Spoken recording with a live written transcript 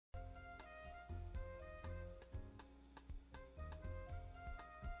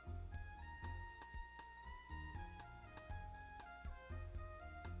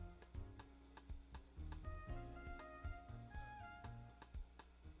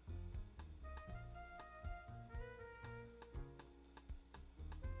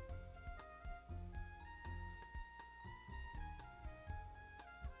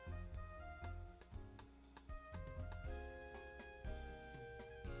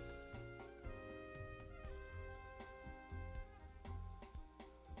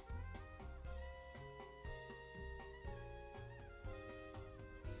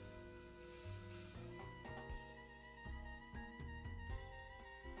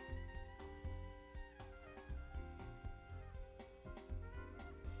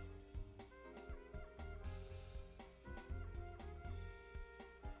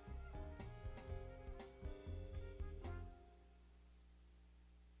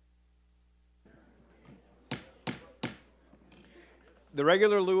The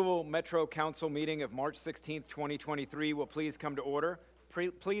regular Louisville Metro Council meeting of March 16th, 2023 will please come to order.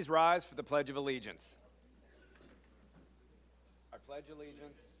 Please rise for the Pledge of Allegiance. I pledge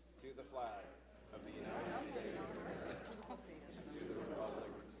allegiance to the flag of the United States of America, to the republic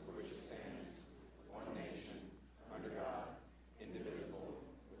for which it stands, one nation, under God, indivisible,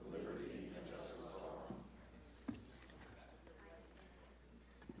 with liberty and justice for all.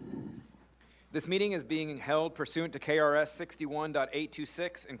 This meeting is being held pursuant to KRS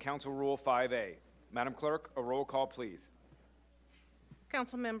 61.826 and Council Rule 5A. Madam Clerk, a roll call, please.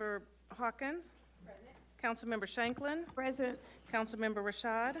 Councilmember Hawkins. Present. Councilmember Shanklin. Present. Councilmember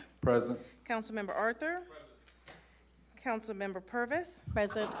Rashad. Present. Councilmember Arthur. Present. Councilmember Purvis.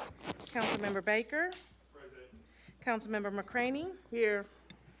 Present. Councilmember Baker. Present. Councilmember McCraney. Here.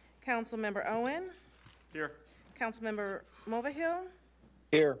 Councilmember Owen. Here. Councilmember Mulvihill.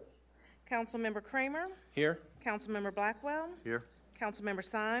 Here. Councilmember Kramer. Here. Councilmember Blackwell. Here. Councilmember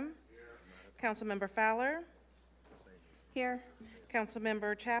Syme. Here. Councilmember Fowler. Here.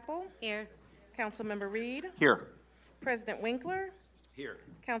 Councilmember Chappell. Here. Councilmember Reed. Here. President Winkler. Here.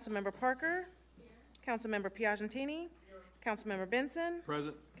 Councilmember Parker. Councilmember Piagentini. Councilmember Benson.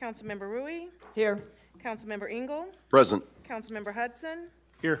 Present. Councilmember Rui. Here. Councilmember Engel. Present. Councilmember Hudson.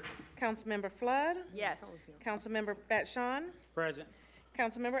 Here. Councilmember Flood. Yes. Councilmember Batshon. Present.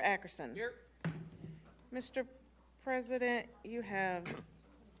 Councilmember Ackerson. Here. Mr. President, you have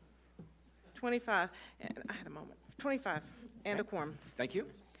 25, and I had a moment, 25 and a quorum. Thank you.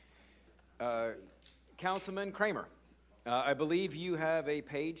 Councilman Kramer, I believe you have a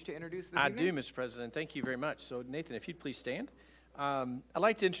page to introduce this evening? I do, Mr. President. Thank you very much. So, Nathan, if you'd please stand. I'd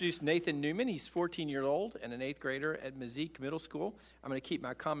like to introduce Nathan Newman. He's 14 years old and an 8th grader at Mazik Middle School. I'm going to keep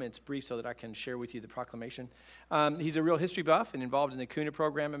my comments brief so that I can share with you the proclamation. He's a real history buff and involved in the Kuna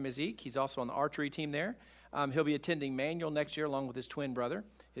program at Mazik. He's also on the archery team there. He'll be attending Manual next year along with his twin brother.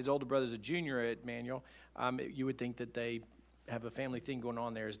 His older brother's a junior at Manual. You would think that they have a family thing going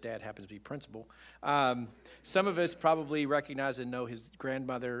on there. His dad happens to be principal. Some of us probably recognize and know his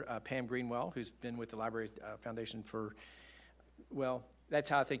grandmother, Pam Greenwell, who's been with the Library Foundation for, well, that's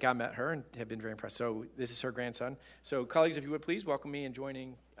how I think I met her and have been very impressed. So this is her grandson. So colleagues, if you would please welcome me in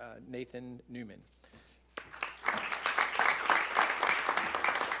joining Nathan Newman.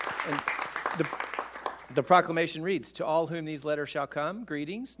 And the proclamation reads, "To all whom these letters shall come,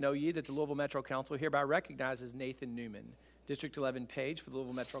 greetings. Know ye that the Louisville Metro Council hereby recognizes Nathan Newman, District 11 page for the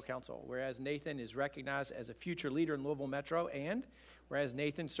Louisville Metro Council. Whereas Nathan is recognized as a future leader in Louisville Metro, and whereas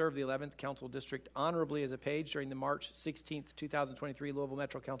Nathan served the 11th Council District honorably as a page during the March 16th, 2023 Louisville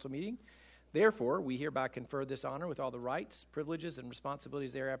Metro Council meeting, therefore, we hereby confer this honor with all the rights, privileges, and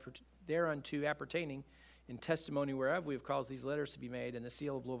responsibilities thereunto appertaining, in testimony whereof we have caused these letters to be made and the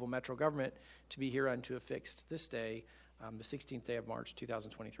seal of Louisville Metro government to be hereunto affixed this day, the 16th day of March,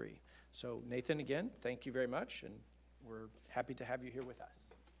 2023. So, Nathan, again, thank you very much, and we're happy to have you here with us.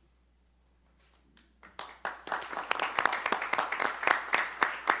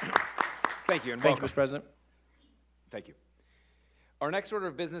 Thank you, and Thank welcome. you, Mr. President. Thank you. Our next order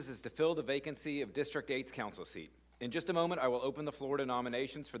of business is to fill the vacancy of District 8's council seat. In just a moment, I will open the floor to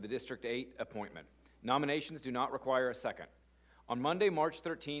nominations for the District 8 appointment. Nominations do not require a second. On Monday, March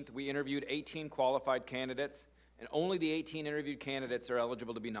 13th, we interviewed 18 qualified candidates, and only the 18 interviewed candidates are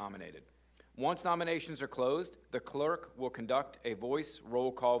eligible to be nominated. Once nominations are closed, the clerk will conduct a voice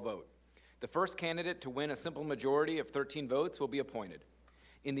roll call vote. The first candidate to win a simple majority of 13 votes will be appointed.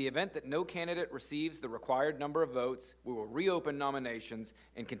 In the event that no candidate receives the required number of votes, we will reopen nominations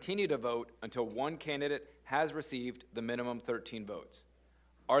and continue to vote until one candidate has received the minimum 13 votes.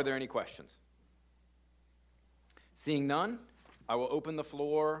 Are there any questions? Seeing none, I will open the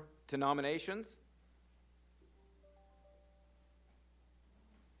floor to nominations.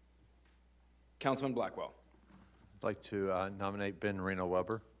 Councilman Blackwell. I'd like to nominate Ben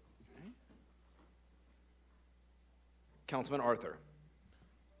Reno-Weber. Okay. Councilman Arthur.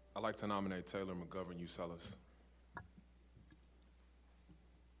 I'd like to nominate Taylor McGovern Usellis.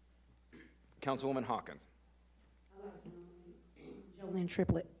 Councilwoman Hawkins. I'd like to nominate Jolene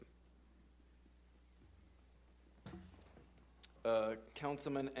Triplett.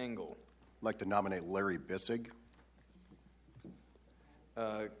 Councilman Engel. I'd like to nominate Larry Bissig.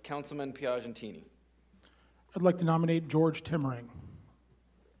 Councilman Piagentini. I'd like to nominate George Timmering.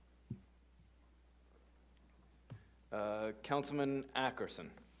 Councilman Ackerson.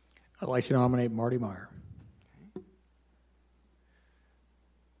 I'd like to nominate Marty Meyer.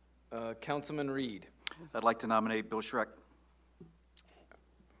 Councilman Reed. I'd like to nominate Bill Schreck.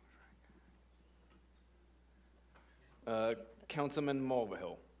 Councilman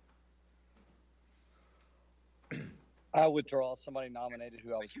Mulvihill. I withdraw. Somebody nominated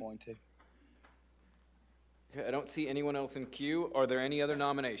who I was going to. Okay, I don't see anyone else in queue. Are there any other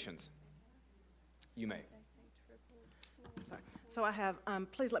nominations? You may. Sorry. So I have,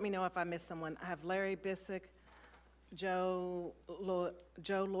 please let me know if I missed someone. I have Larry Bissick, Joe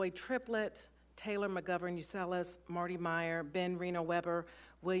Lloyd Triplett, Taylor McGovern Usellis, Marty Meyer, Ben Reno Weber,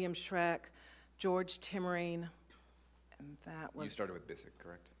 William Schreck, George Timmering, and that was... You started with Bissick,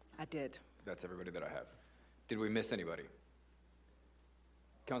 correct? I did. That's everybody that I have. Did we miss anybody?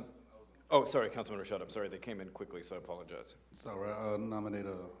 Oh, sorry, Councilman Rashad. I'm sorry, they came in quickly, so I apologize. It's all right. I'll nominate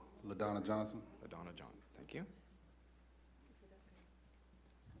LaDonna Johnson. LaDonna Johnson, thank you.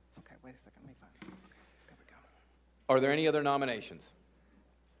 Okay, wait a second, let me find it. Okay, there we go. Are there any other nominations?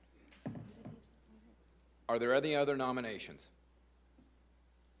 Are there any other nominations?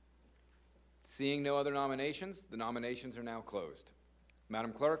 Seeing no other nominations, the nominations are now closed.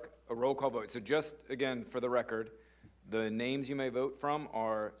 Madam Clerk, a roll call vote. So just, again, for the record, the names you may vote from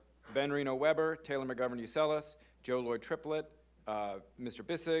are Ben Reno Weber, Taylor McGovern Usellis, Joe Lloyd Triplett, Mr.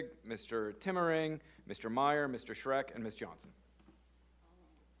 Bissig, Mr. Timmering, Mr. Meyer, Mr. Schreck, and Ms. Johnson.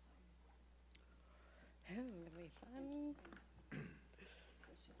 This is going to be fun.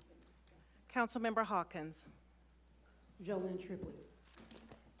 Councilmember Hawkins. Jolene Triplett.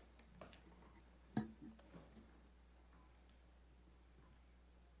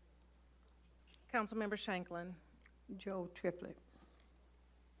 Councilmember Shanklin. Joe Triplett.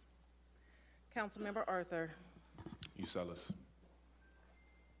 Councilmember Arthur. Usellis.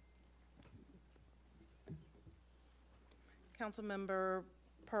 Councilmember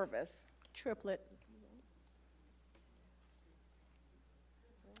Purvis. Triplett.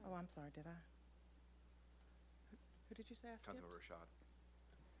 Oh, I'm sorry, did I? Who did you say I skipped? Councilmember Rashad.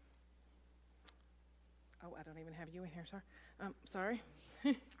 Oh, I don't even have you in here, sir. Sorry.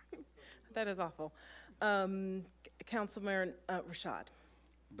 That is awful. Councilman Rashad.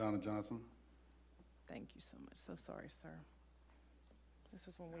 Donna Johnson. Thank you so much. So sorry, sir. This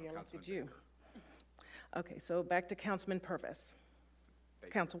is when we Now, elected Councilman you. Okay, so back to Councilman Purvis.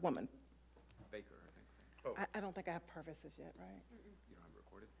 Baker. Councilwoman. Baker, I think. I don't think I have Purvis's yet, right? You don't have it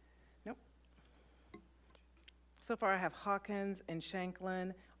recorded? Nope. So far, I have Hawkins and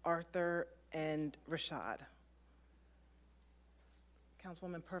Shanklin, Arthur, and Rashad.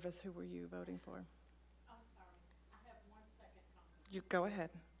 Councilwoman Purvis, who were you voting for? I'm sorry. I have 1 second comment. You go ahead.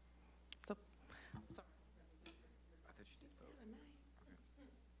 So, sorry. I thought you did vote.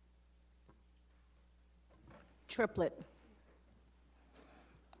 Triplett.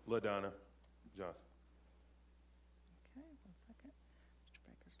 LaDonna Johnson. Okay, 1 second. Mr.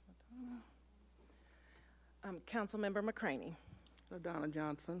 Baker's LaDonna. Councilmember McCraney. LaDonna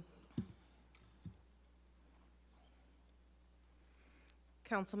Johnson.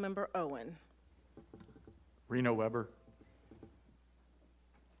 Councilmember Owen. Reno Weber.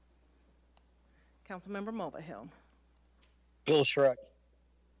 Councilmember Mulvihill. Bill Schreck.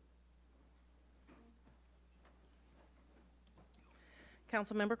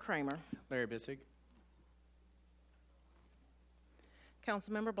 Councilmember Kramer. Larry Bissig.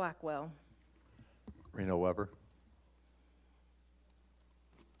 Councilmember Blackwell. Reno Weber.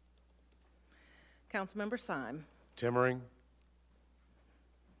 Councilmember Syme. Timmering.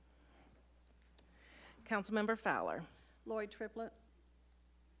 Councilmember Fowler. Lloyd Triplett.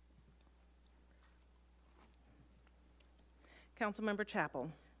 Councilmember Chapel.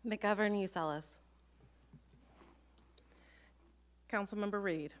 McGovern Usellis. Councilmember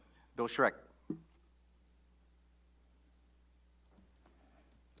Reed. Bill Schreck.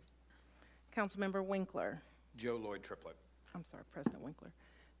 Councilmember Winkler. Joe Lloyd Triplett. I'm sorry, President Winkler.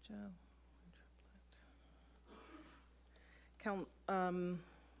 Joe Triplett. 1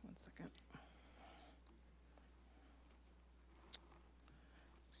 second.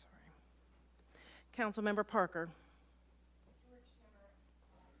 Sorry. Councilmember Parker.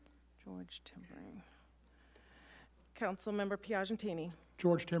 George Timmering. Councilmember Piagentini.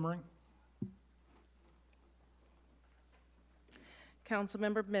 George Timmering.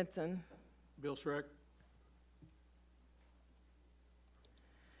 Councilmember Benson. Bill Schreck.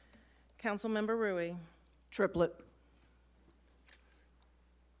 Councilmember Rui. Triplett.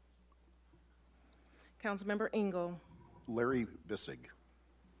 Councilmember Engel. Larry Bissig.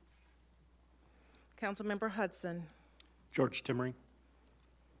 Councilmember Hudson. George Timmering.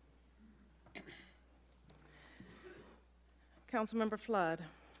 Councilmember Flood.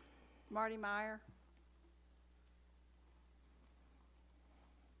 Marty Meyer.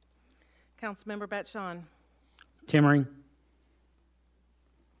 Councilmember Batchon. Timmering.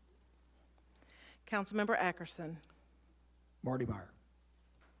 Councilmember Ackerson. Marty Meyer.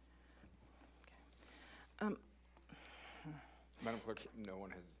 Madam Clerk, no one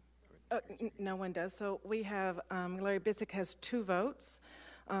has. No one does. So we have, Larry Bissick has 2 votes.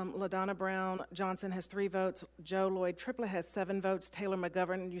 LaDonna Brown Johnson has 3 votes. Joe Lloyd Triplett has 7 votes. Taylor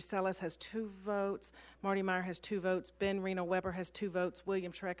McGovern Usellis has 2 votes. Marty Meyer has 2 votes. Ben Reno Weber has 2 votes.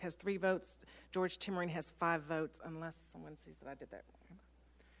 William Schreck has 3 votes. George Timmering has 5 votes, unless someone sees that I did that wrong.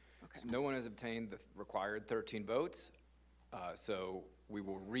 Okay. So no one has obtained the required 13 votes, so we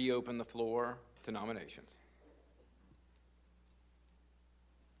will reopen the floor to nominations.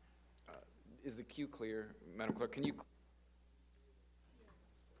 Is the queue clear? Madam Clerk, can you?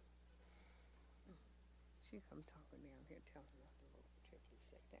 She come talk with me. I'm here telling her not to vote for Triplett.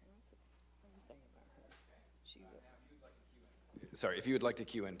 Sit down. I said, one thing about her. She will. Sorry, if you would like to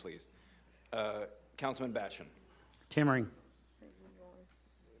queue in, please. Councilman Batchen. Timmering.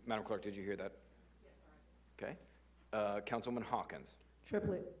 Madam Clerk, did you hear that? Okay. Councilman Hawkins.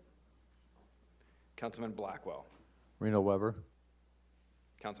 Triplett. Councilman Blackwell. Reno Weber.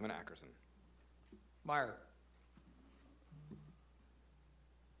 Councilman Ackerson. Meyer.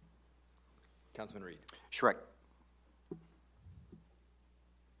 Councilman Reed. Schreck.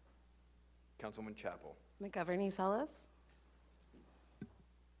 Councilwoman Chapel. McGovern Usellis.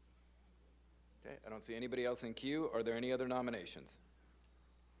 Okay, I don't see anybody else in queue. Are there any other nominations?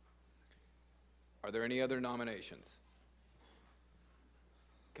 Are there any other nominations?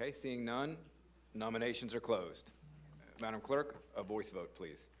 Okay, seeing none, nominations are closed. Madam Clerk, a voice vote,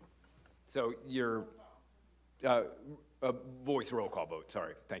 please. So your a voice roll call vote,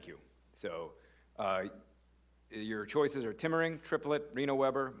 sorry, thank you. So your choices are Timmering, Triplett, Reno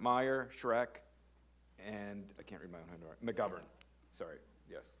Weber, Meyer, Schreck, and I can't read my own handwriting, McGovern, sorry,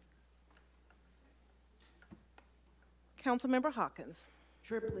 yes. Councilmember Hawkins.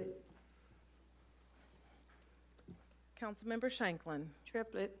 Triplett. Councilmember Shanklin.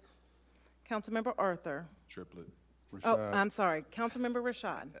 Triplett. Councilmember Arthur. Triplet. Oh, I'm sorry. Councilmember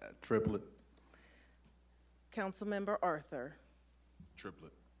Rashad. Triplet. Councilmember Arthur.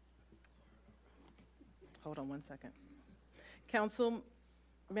 Triplet. Hold on one second.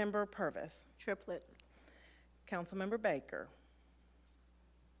 Councilmember Purvis. Triplett. Councilmember Baker.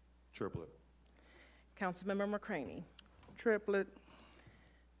 Triplet. Councilmember McCraney. Triplett.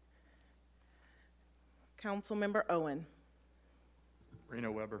 Councilmember Owen.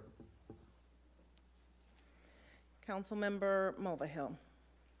 Reno Weber. Councilmember Mulvihill.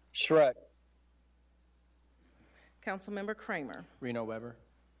 Schreck. Councilmember Kramer. Reno Weber.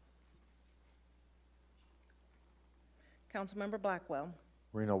 Councilmember Blackwell.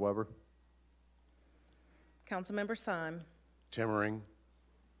 Reno Weber. Councilmember Syme. Timmering.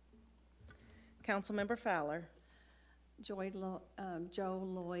 Councilmember Fowler. Joe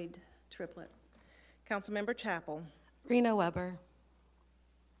Lloyd Triplett. Councilmember Chapel. Reno Weber.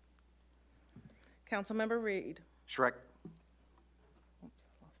 Councilmember Reed. Schreck. Oops,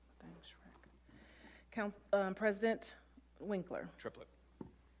 I lost my thing. Schreck. President Winkler. Triplet.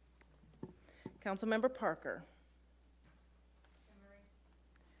 Councilmember Parker.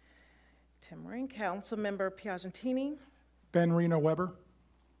 Timmering. Councilmember Piagentini. Ben Reno Weber.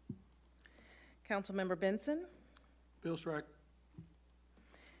 Councilmember Benson. Bill Schreck.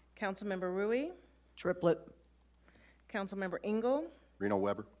 Councilmember Rui. Triplett. Councilmember Engel. Reno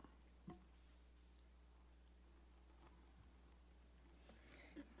Weber.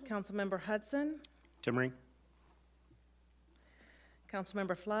 Councilmember Hudson. Timmering.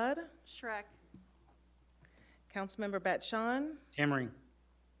 Councilmember Flood. Schreck. Councilmember Batshon. Timmering.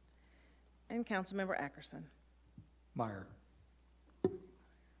 And Councilmember Ackerson. Meyer.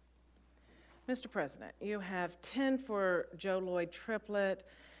 Mr. President, you have 10 for Joe Lloyd Triplett,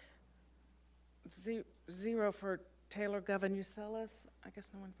 0 for Taylor Govan Usellis. I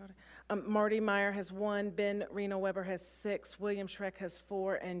guess no one voted. Marty Meyer has 1, Ben Reno Weber has 6, William Schreck has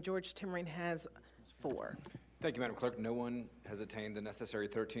 4, and George Timmering has 4. Thank you, Madam Clerk. No one has attained the necessary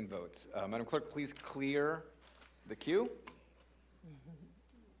 13 votes. Madam Clerk, please clear the queue.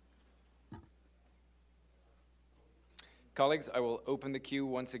 Colleagues, I will open the queue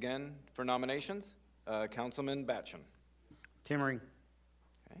once again for nominations. Councilman Batchen. Timmering.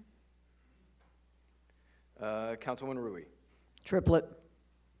 Okay. Councilwoman Rui. Triplett.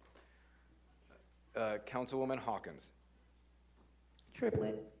 Councilwoman Hawkins.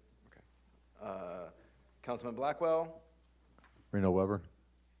 Triplett. Okay. Councilman Blackwell. Reno Weber.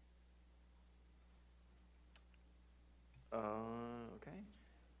 Okay.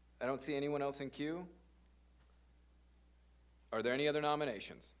 I don't see anyone else in queue. Are there any other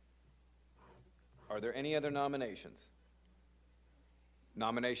nominations? Are there any other nominations?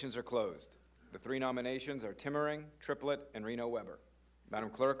 Nominations are closed. The 3 nominations are Timmering, Triplett, and Reno Weber.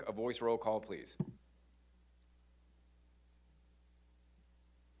 Madam Clerk, a voice roll call, please.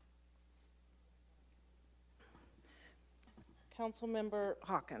 Councilmember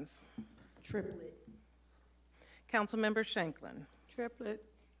Hawkins. Triplet. Councilmember Shanklin. Triplet.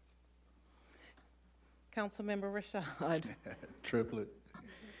 Councilmember Rashad. Triplet.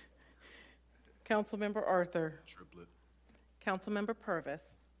 Councilmember Arthur. Triplet. Councilmember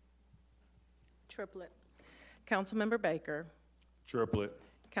Purvis. Triplet. Councilmember Baker. Triplet.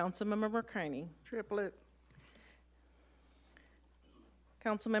 Councilmember McCraney. Triplet.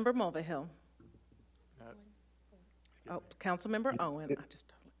 Councilmember Mulvihill. Oh, Councilmember Owen.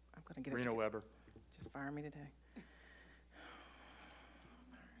 I'm going to get it. Reno Weber. Just fire me today.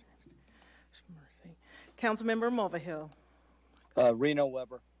 Mercy. Councilmember Mulvihill. Reno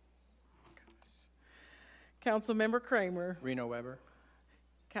Weber. Councilmember Kramer. Reno Weber.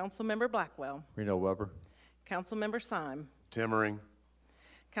 Councilmember Blackwell. Reno Weber. Councilmember Syme. Timmering.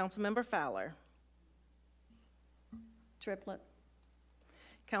 Councilmember Fowler. Triplet.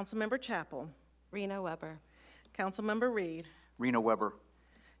 Councilmember Chapel. Reno Weber. Councilmember Reed. Reno Weber.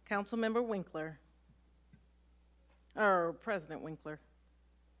 Councilmember Winkler. Or President Winkler.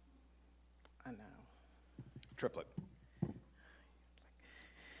 I know. Triplet.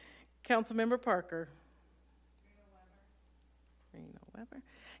 Councilmember Parker. Reno Weber.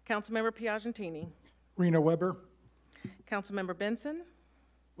 Councilmember Piagentini. Reno Weber. Councilmember Benson.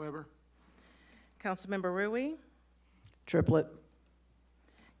 Weber. Councilmember Rui. Triplet.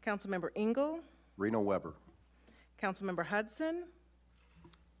 Councilmember Engel. Reno Weber. Councilmember Hudson.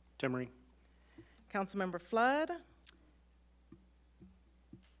 Timmering. Councilmember Flood.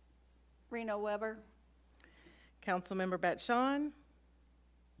 Reno Weber. Councilmember Batshon.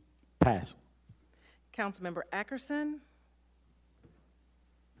 Pass. Councilmember Ackerson.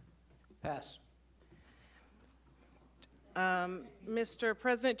 Pass. Mr.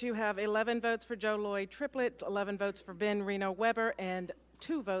 President, you have 11 votes for Joe Lloyd Triplett, 11 votes for Ben Reno Weber, and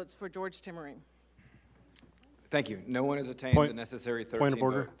 2 votes for George Timmering. Thank you. No one has attained Point- the necessary 13 point of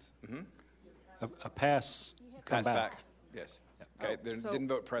order. votes. Mhm. A pass. Come Pass back. Yes. Okay, they so- didn't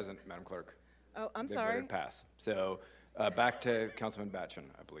vote present, Madam Clerk. Oh, I'm They sorry. voted pass. So back to Councilman Batchin,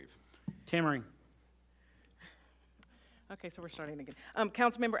 I believe. Timmering. Okay, so we're starting again.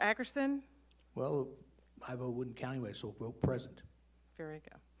 Councilmember Ackerson. Well, my vote wouldn't count anyway, so vote present. There you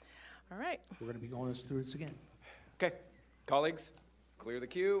go. All right. We're going to be going through this again. Okay, colleagues, clear the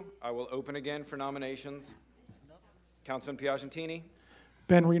queue. I will open again for nominations. Councilman Piagentini,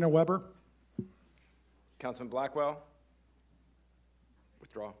 Ben Reno Weber. Councilman Blackwell,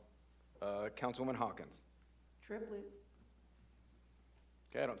 withdraw. Councilwoman Hawkins. Triplet.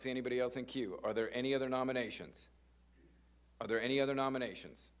 Okay, I don't see anybody else in queue. Are there any other nominations? Are there any other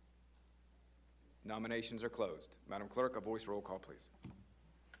nominations? Nominations are closed. Madam Clerk, a voice roll call, please.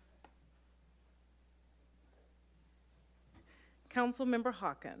 Councilmember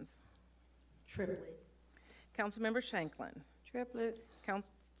Hawkins. Triplet. Councilmember Shanklin. Triplet.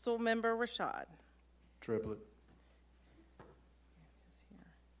 Councilmember Rashad. Triplet.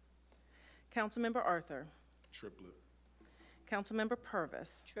 Councilmember Arthur. Triplet. Councilmember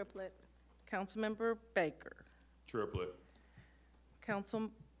Purvis. Triplet. Councilmember Baker. Triplet. Councilmember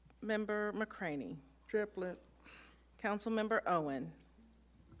McCraney. Triplet. Councilmember Owen.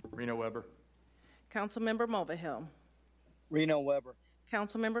 Reno Weber. Councilmember Mulvihill. Reno Weber.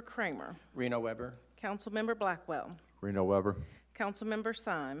 Councilmember Kramer. Reno Weber. Councilmember Blackwell. Reno Weber. Councilmember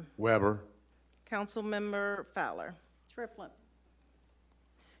Syme. Weber. Councilmember Fowler. Triplet.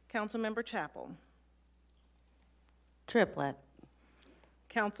 Councilmember Chapel. Triplet.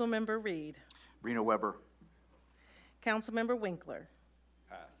 Councilmember Reed. Reno Weber. Councilmember Winkler.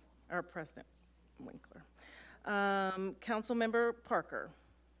 Pass. Or President Winkler. Councilmember Parker.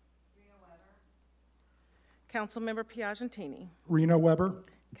 Councilmember Piagentini. Reno Weber.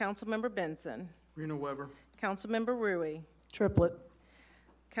 Councilmember Benson. Reno Weber. Councilmember Rui. Triplet.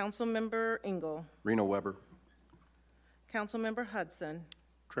 Councilmember Engel. Reno Weber. Councilmember Hudson.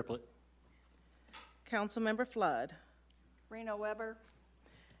 Triplet. Councilmember Flood. Reno Weber.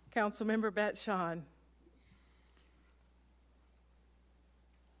 Councilmember Batshon.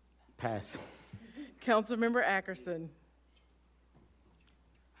 Pass. Councilmember Ackerson.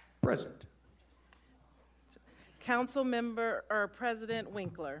 Present. Councilmember or President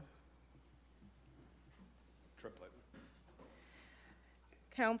Winkler. Triplet.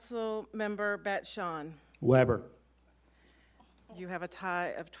 Councilmember Batshon. Weber. You have a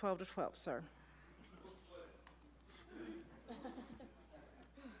tie of 12 to 12, sir.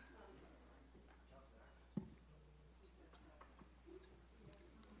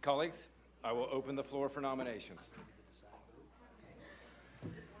 Colleagues, I will open the floor for nominations.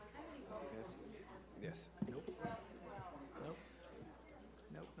 Yes. Yes. Nope.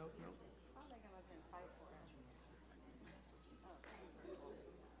 Nope, nope, nope.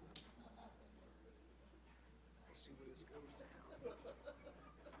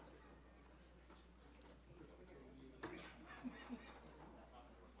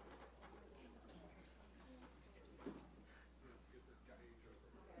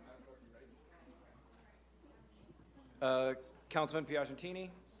 Councilman Piagentini,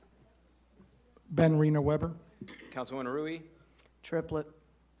 Ben Reno Weber. Councilwoman Rui, Triplet.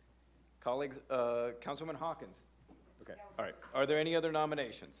 colleagues, Councilwoman Hawkins. Okay, all right. Are there any other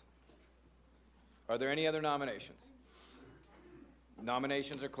nominations? Are there any other nominations?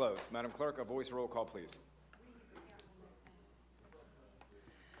 Nominations are closed. Madam Clerk, a voice roll call, please.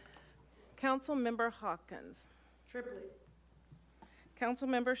 Councilmember Hawkins. Triplet.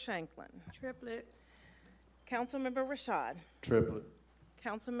 Councilmember Shanklin. Triplet. Councilmember Rashad. Triplet.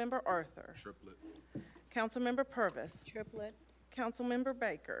 Councilmember Arthur. Triplet. Councilmember Purvis. Triplet. Councilmember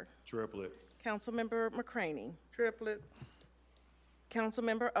Baker. Triplet. Councilmember McCraney. Triplet.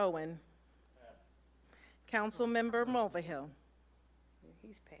 Councilmember Owen. Councilmember Mulvihill.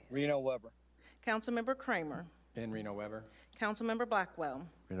 He's passed. Reno Weber. Councilmember Kramer. Ben Reno Weber. Councilmember Blackwell.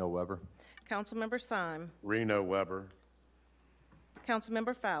 Reno Weber. Councilmember Syme. Reno Weber.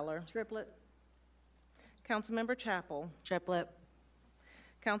 Councilmember Fowler. Triplet. Councilmember Chapel. Triplet.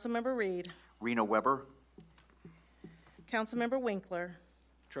 Councilmember Reed. Reno Weber. Councilmember Winkler.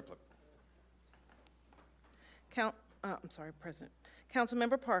 Triplet. President.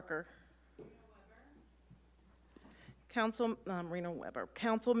 Councilmember Parker. Reno Weber.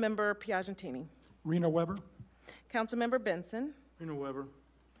 Councilmember Piagentini. Reno Weber. Councilmember Benson. Reno Weber.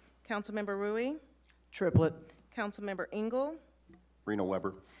 Councilmember Rui. Triplet. Councilmember Engel. Reno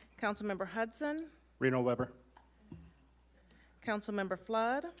Weber. Councilmember Hudson. Reno Weber. Councilmember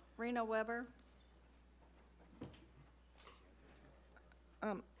Flood. Reno Weber.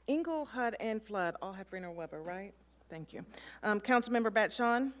 Engel, Hud, and Flood all have Reno Weber, right? Thank you. Councilmember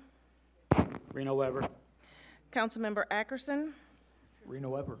Batshon. Reno Weber. Councilmember Ackerson. Reno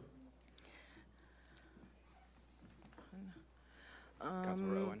Weber.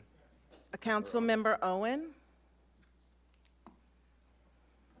 Councilmember Owen. Councilmember Owen.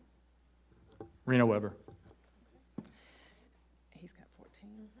 Reno Weber. He's got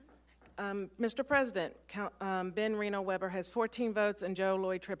 14. Mr. President, Ben Reno Weber has 14 votes and Joe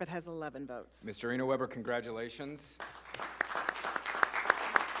Lloyd Trippett has 11 votes. Mr. Reno Weber, congratulations.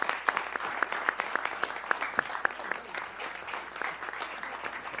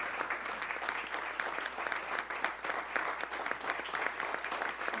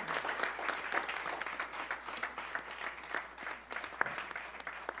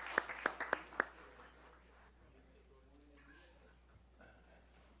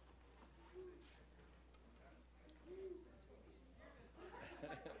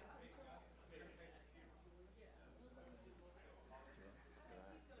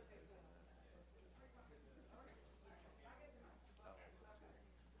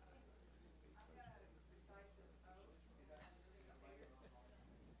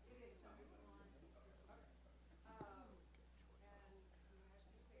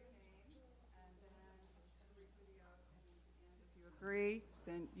 Agree,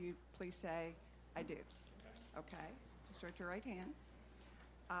 then you please say, I do. Okay, just raise your right hand.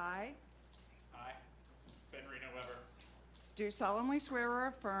 I Ben Reno Weber. do solemnly swear or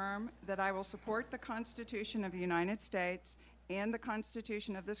affirm that I will support the Constitution of the United States and the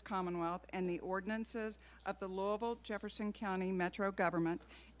Constitution of this Commonwealth and the ordinances of the Louisville, Jefferson County Metro Government,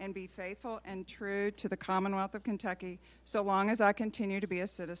 and be faithful and true to the Commonwealth of Kentucky so long as I continue to be a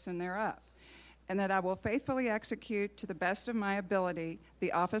citizen thereof. And that I will faithfully execute to the best of my ability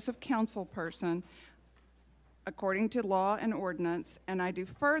the office of councilperson according to law and ordinance. And I do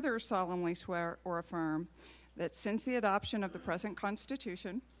further solemnly swear or affirm that since the adoption of the present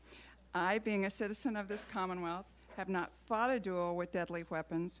Constitution, I, being a citizen of this Commonwealth, have not fought a duel with deadly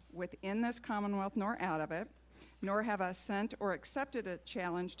weapons within this Commonwealth nor out of it, nor have I sent or accepted a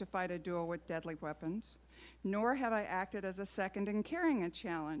challenge to fight a duel with deadly weapons, nor have I acted as a second in carrying a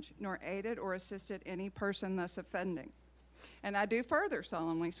challenge, nor aided or assisted any person thus offending. And I do further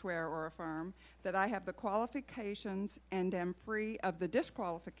solemnly swear or affirm that I have the qualifications and am free of the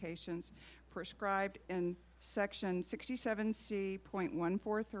disqualifications prescribed in Section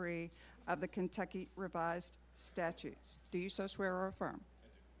 67C.143 of the Kentucky Revised Statutes. Do you so swear or affirm?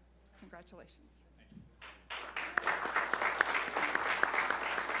 Congratulations.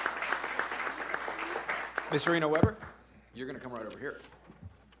 Mr. Reno Weber, you're going to come right over here.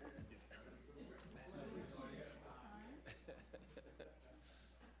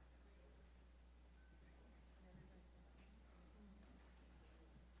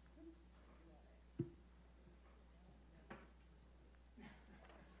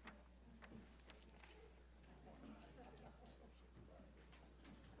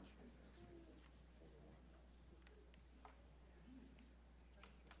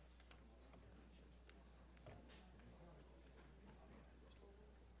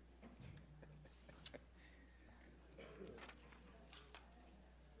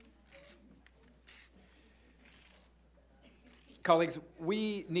 Colleagues,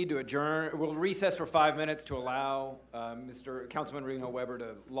 we need to adjourn. We'll recess for 5 minutes to allow Mr. Councilman Reno Weber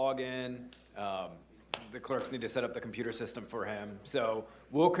to log in. The clerks need to set up the computer system for him. So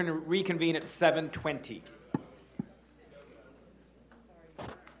we'll reconvene at 7:20.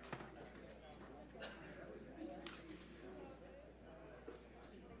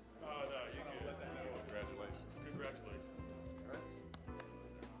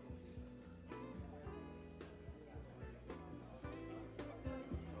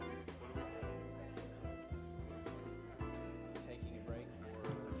 Taking a break for,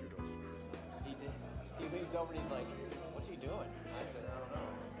 he leans over and he's like, what are you doing? I said, I don't know.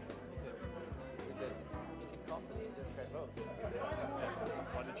 He says, it can cost us some Democrat votes.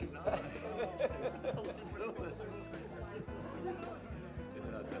 Why did you not? And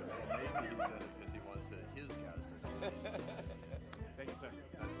then I said, well, maybe he's done it because he wants his guys to. Thank you, sir.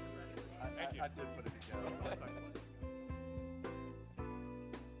 I did put it together. Once I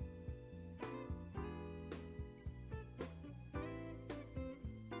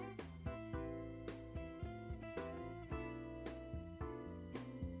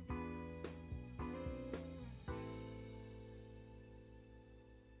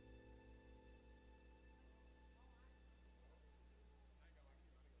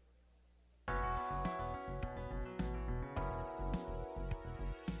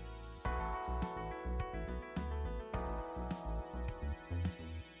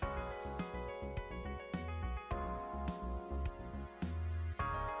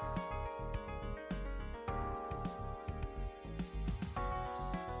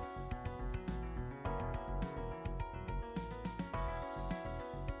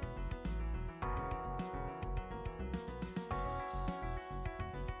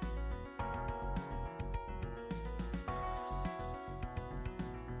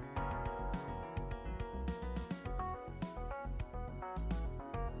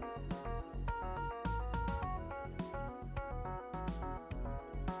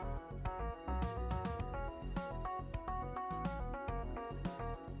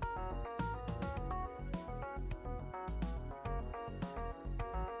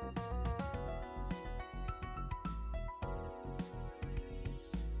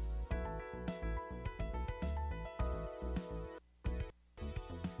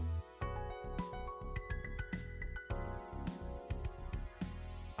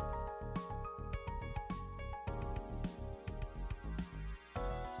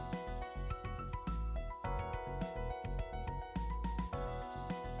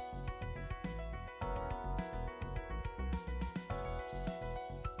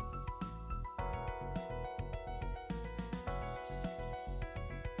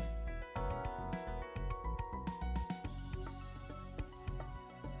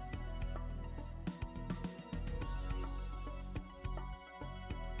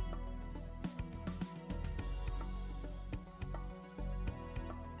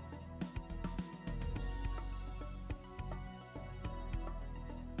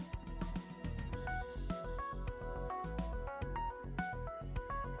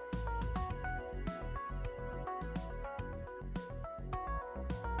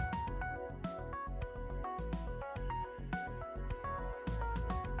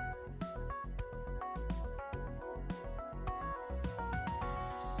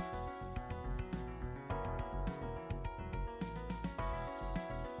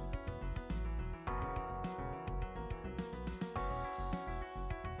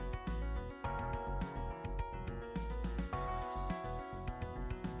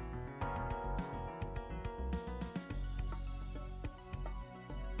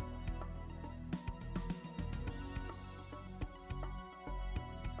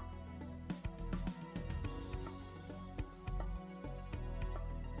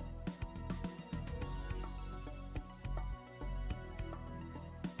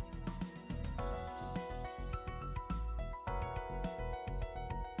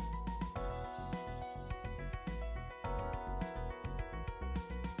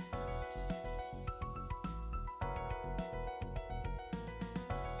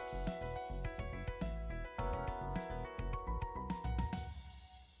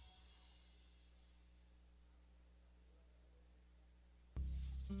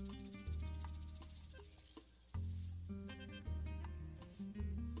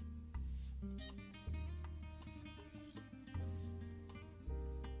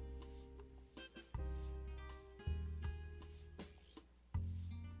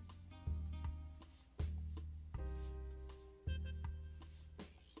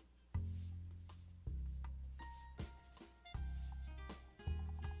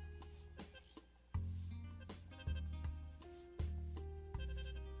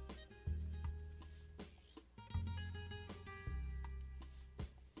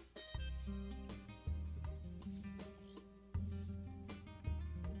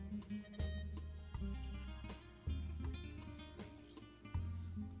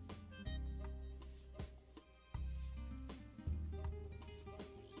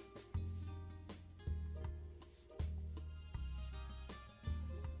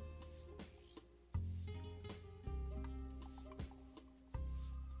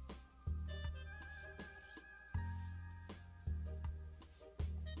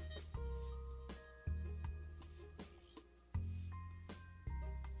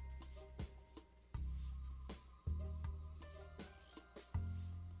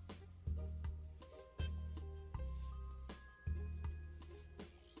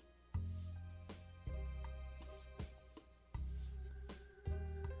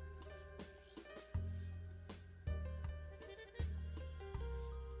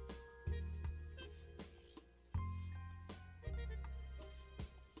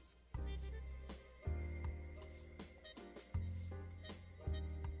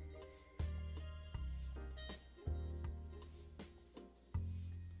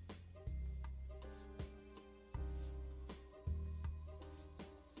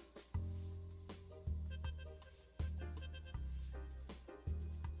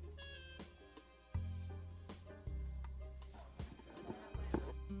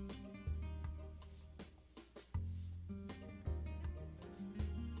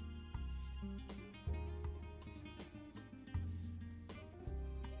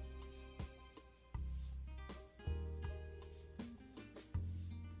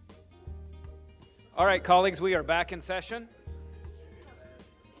All right, colleagues, we are back in session.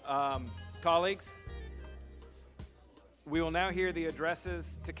 Colleagues, we will now hear the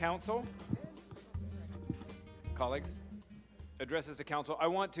addresses to council. Colleagues, addresses to council. I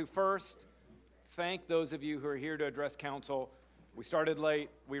want to first thank those of you who are here to address council. We started late,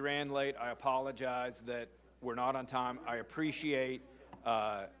 we ran late. I apologize that we're not on time. I appreciate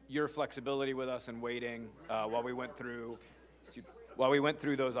your flexibility with us and waiting while we went through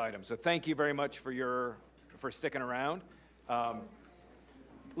those items. So thank you very much for sticking around.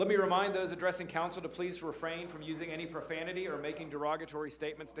 Let me remind those addressing council to please refrain from using any profanity or making derogatory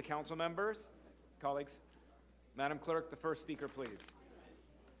statements to council members. Colleagues, Madam Clerk, the first speaker, please.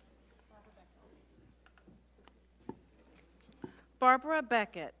 Barbara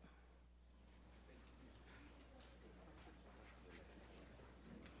Beckett.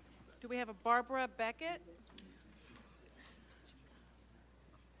 Do we have a Barbara Beckett?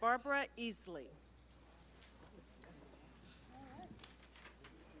 Barbara Easley.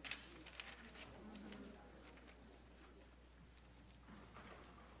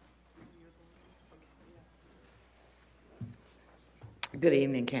 Good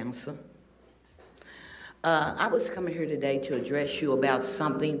evening, Council. I was coming here today to address you about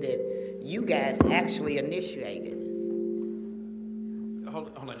something that you guys actually initiated.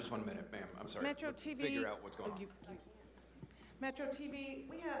 Hold on just 1 minute, ma'am. I'm sorry. Metro Let's TV. figure out what's going on. Metro TV,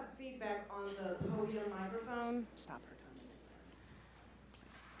 we have feedback on the podium microphone. Stop her.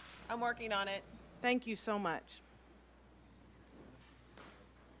 I'm working on it. Thank you so much.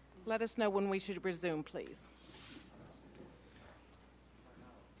 Let us know when we should resume, please.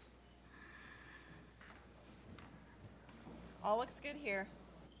 All looks good here.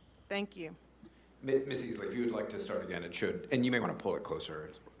 Thank you. Ms. Easley, if you would like to start again, it should. And you may want to pull it closer.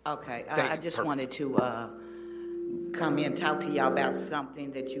 Okay, Thank I you. just Perfect. wanted to come in and talk to y'all about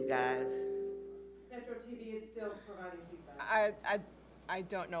something that you guys. Metro TV is still providing feedback. I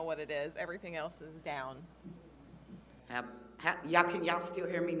don't know what it is. Everything else is down. Can y'all still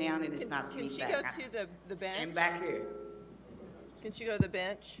hear me now? And it's not Can she feedback. go to the bench? And back here. Can she go to the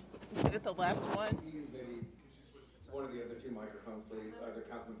bench? Sit at the left one? Use maybe one of the other two microphones, please. Either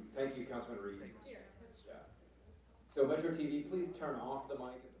Councilman, thank you, Councilman Reed. Yeah. So Metro TV, please turn off the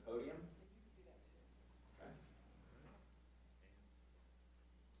mic at the podium. Okay.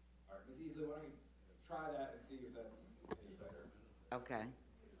 All right, Ms. Easley, why don't you try that and see if that's any better? Okay.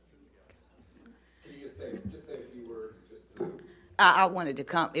 Can you just say a few words, just to... I wanted to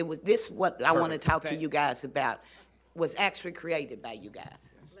come. It was this what I want to Perfect. talk to you guys about was actually created by you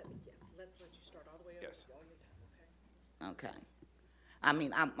guys. Let's let you start all the way over. Yes. Okay. I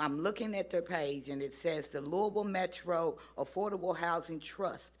mean, I'm looking at their page, and it says the Louisville Metro Affordable Housing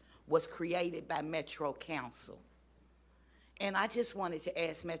Trust was created by Metro Council. And I just wanted to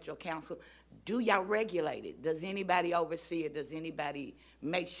ask Metro Council, do y'all regulate it? Does anybody oversee it? Does anybody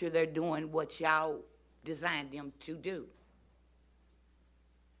make sure they're doing what y'all designed them to do?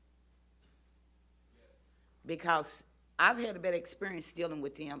 Because I've had a bad experience dealing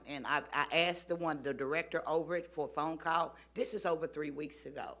with them, and I asked the director over it for a phone call. This is over 3 weeks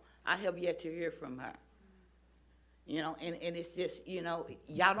ago. I have yet to hear from her. You know, and it's just, you know,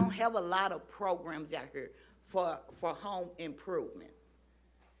 y'all don't have a lot of programs out here for home improvement.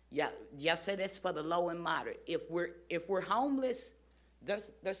 Y'all say that's for the low and moderate. If we're homeless,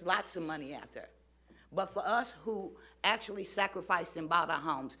 there's lots of money out there. But for us who actually sacrificed and bought our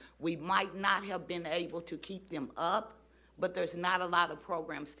homes, we might not have been able to keep them up, but there's not a lot of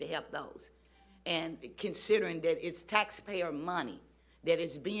programs to help those. And considering that it's taxpayer money that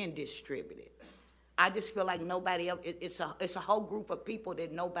is being distributed, I just feel like nobody else, it's a whole group of people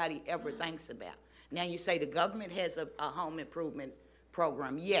that nobody ever thinks about. Now you say the government has a home improvement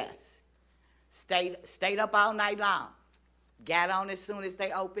program. Yes. Stayed up all night long. Got on as soon as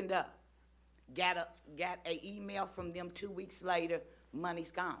they opened up. Got a email from them 2 weeks later,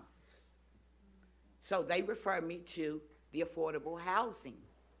 money's gone. So they refer me to the affordable housing.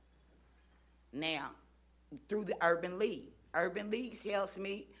 Now, through the Urban League. Urban League tells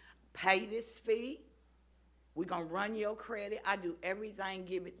me, pay this fee, we're gonna run your credit. I do everything,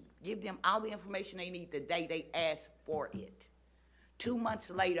 give them all the information they need the day they ask for it. 2 months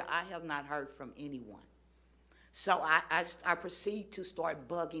later, I have not heard from anyone. So I proceed to start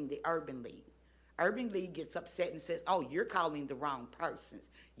bugging the Urban League. Urban League gets upset and says, oh, you're calling the wrong persons.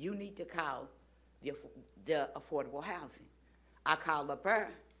 You need to call the affordable housing. I call up her.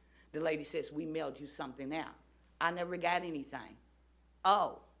 The lady says, we mailed you something out. I never got anything.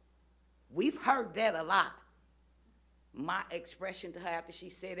 Oh, we've heard that a lot. My expression to her after she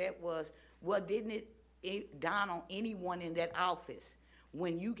said that was, well, didn't it dawn on anyone in that office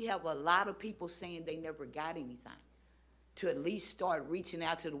when you have a lot of people saying they never got anything, to at least start reaching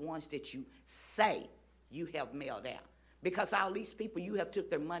out to the ones that you say you have mailed out. Because all these people, you have took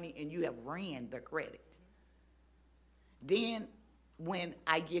their money and you have ran their credit. Then when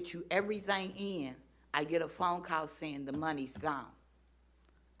I get you everything in, I get a phone call saying the money's gone.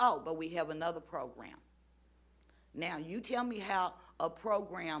 Oh, but we have another program. Now, you tell me how a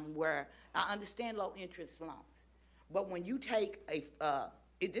program where, I understand low interest loans, but when you take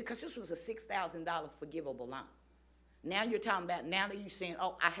because this was a $6,000 forgivable loan. Now you're talking about, now that you're saying,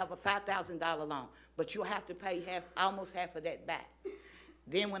 oh, I have a $5,000 loan, but you'll have to pay almost half of that back.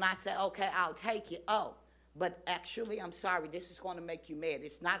 Then when I say, okay, I'll take it, oh, but actually, I'm sorry, this is going to make you mad.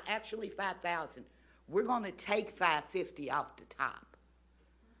 It's not actually $5,000. We're going to take $550 off the top.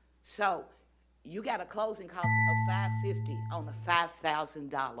 So you got a closing cost of $550 on a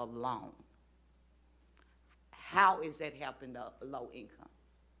 $5,000 loan. How is that helping the low income?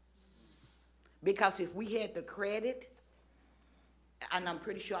 Because if we had the credit, and I'm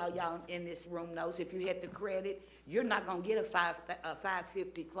pretty sure all y'all in this room knows, if you had the credit, you're not going to get a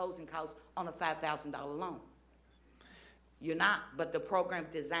 $550 closing cost on a $5,000 loan. You're not, but the program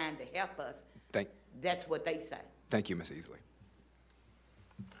designed to help us, that's what they say. Thank you, Ms. Easley.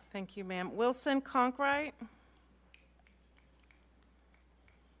 Thank you, ma'am. Wilson Conkright?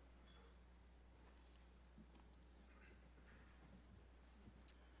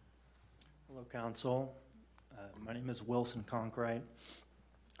 Hello, Council. My name is Wilson Conkright.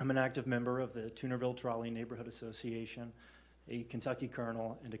 I'm an active member of the Toonerville Trolley Neighborhood Association, a Kentucky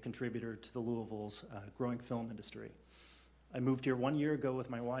Colonel, and a contributor to the Louisville's growing film industry. I moved here 1 year ago with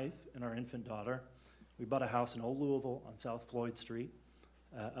my wife and our infant daughter. We bought a house in Old Louisville on South Floyd Street,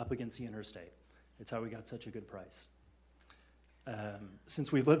 up against the interstate. It's how we got such a good price.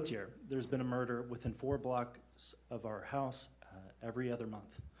 Since we've lived here, there's been a murder within 4 blocks of our house every other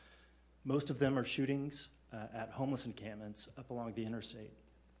month. Most of them are shootings at homeless encampments up along the interstate.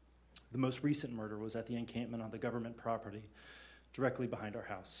 The most recent murder was at the encampment on the government property directly behind our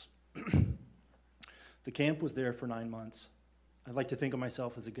house. The camp was there for 9 months. I like to think of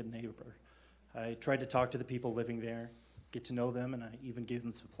myself as a good neighbor. I tried to talk to the people living there, get to know them, and I even gave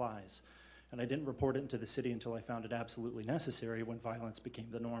them supplies. And I didn't report it to the city until I found it absolutely necessary when violence became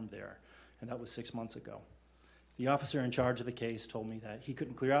the norm there, and that was 6 months ago. The officer in charge of the case told me that he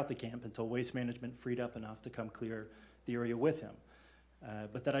couldn't clear out the camp until Waste Management freed up enough to come clear the area with him,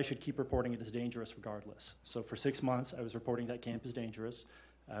 but that I should keep reporting it as dangerous regardless. So for 6 months, I was reporting that camp is dangerous,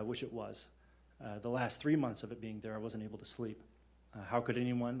 which it was. The last 3 months of it being there, I wasn't able to sleep. How could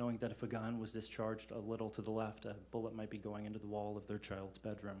anyone, knowing that if a gun was discharged a little to the left, a bullet might be going into the wall of their child's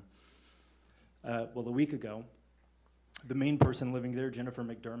bedroom? Well, a week ago, the main person living there, Jennifer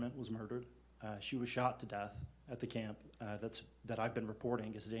McDermott, was murdered. She was shot to death at the camp that I've been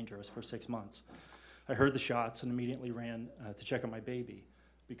reporting is dangerous for 6 months. I heard the shots and immediately ran to check on my baby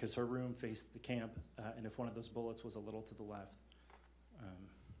because her room faced the camp, and if one of those bullets was a little to the left.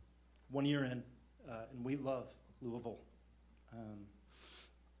 1 year in, and we love Louisville.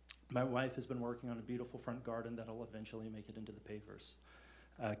 My wife has been working on a beautiful front garden that'll eventually make it into the papers.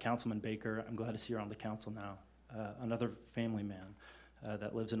 Councilman Baker, I'm glad to see her on the council now. Another family man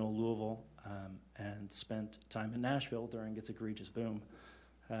that lives in Old Louisville and spent time in Nashville during its egregious boom.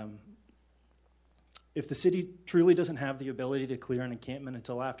 If the city truly doesn't have the ability to clear an encampment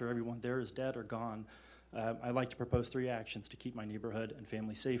until after everyone there is dead or gone, I'd like to propose 3 actions to keep my neighborhood and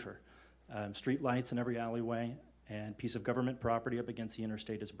family safer. Street lights in every alleyway and piece of government property up against the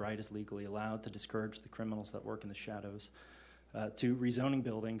interstate as bright as legally allowed to discourage the criminals that work in the shadows. 2, rezoning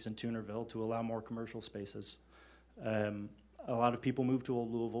buildings in Toonerville to allow more commercial spaces. A lot of people move to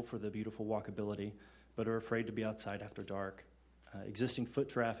Old Louisville for the beautiful walkability, but are afraid to be outside after dark. Existing foot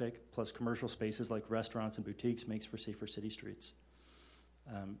traffic plus commercial spaces like restaurants and boutiques makes for safer city streets.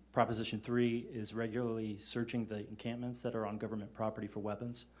 Proposition 3 is regularly searching the encampments that are on government property for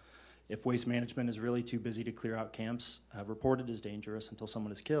weapons. If Waste Management is really too busy to clear out camps reported as dangerous until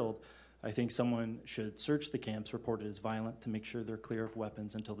someone is killed, I think someone should search the camps reported as violent to make sure they're clear of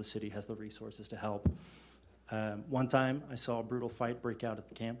weapons until the city has the resources to help. One time, I saw a brutal fight break out at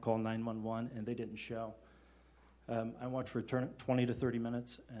the camp, called 911, and they didn't show. I watched for 20 to 30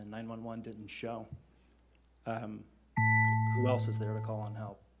 minutes, and 911 didn't show. Who else is there to call on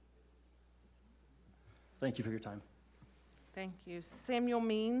help? Thank you for your time. Thank you. Samuel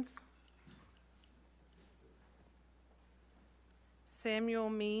Means? Samuel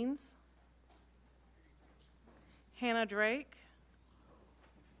Means? Hannah Drake?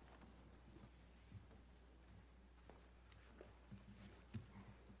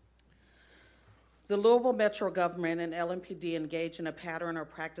 The Louisville Metro government and LMPD engage in a pattern or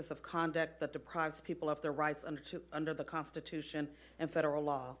practice of conduct that deprives people of their rights under the Constitution and federal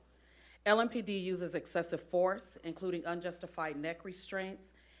law. LMPD uses excessive force, including unjustified neck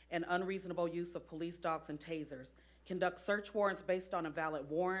restraints and unreasonable use of police dogs and tasers, conduct search warrants based on invalid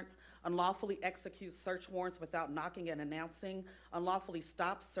warrants, unlawfully execute search warrants without knocking and announcing, unlawfully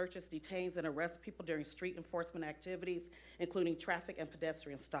stops, searches, detains, and arrests people during street enforcement activities, including traffic and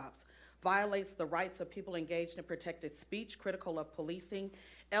pedestrian stops, violates the rights of people engaged in protected speech critical of policing.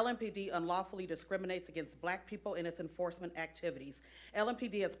 LMPD unlawfully discriminates against Black people in its enforcement activities.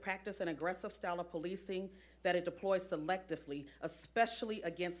 LMPD has practiced an aggressive style of policing that it deploys selectively, especially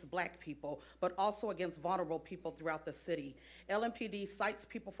against Black people, but also against vulnerable people throughout the city. LMPD cites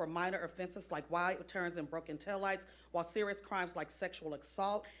people for minor offenses like wide turns and broken taillights, while serious crimes like sexual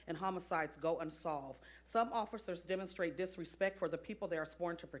assault and homicides go unsolved. Some officers demonstrate disrespect for the people they are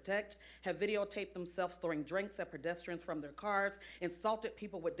sworn to protect, have videotaped themselves throwing drinks at pedestrians from their cars, insulted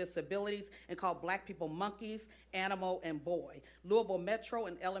people with disabilities, and called Black people monkeys, animal, and boy. Louisville Metro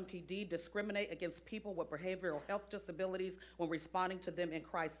and LMPD discriminate against people with behavioral health disabilities when responding to them in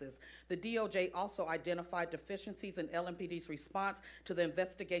crisis. The DOJ also identified deficiencies in LMPD's response to the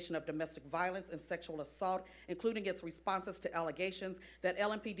investigation of domestic violence and sexual assault, including its responses to allegations that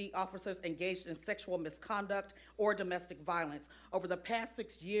LMPD officers engaged in sexual misconduct or domestic violence. Over the past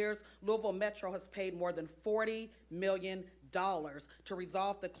 6 years, Louisville Metro has paid more than $40 million to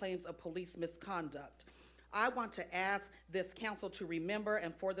resolve the claims of police misconduct. I want to ask this council to remember,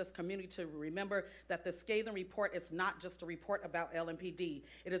 and for this community to remember, that the scathing report is not just a report about LMPD.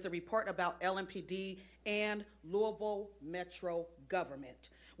 It is a report about LMPD and Louisville Metro government.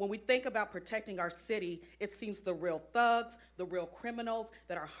 When we think about protecting our city, it seems the real thugs, the real criminals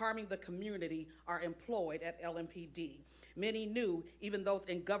that are harming the community are employed at LMPD. Many knew, even those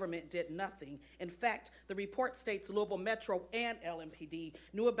in government did nothing. In fact, the report states Louisville Metro and LMPD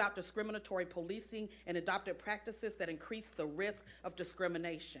knew about discriminatory policing and adopted practices that increased the risk of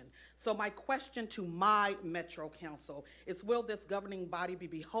discrimination. So my question to my Metro Council is, will this governing body be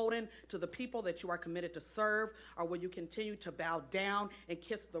beholden to the people that you are committed to serve, or will you continue to bow down and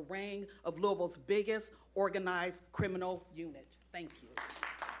kiss the ring of Louisville's biggest organized criminal unit? Thank you.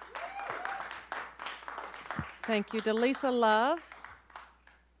 Thank you. Delisa Love.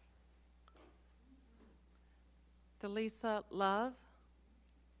 Delisa Love.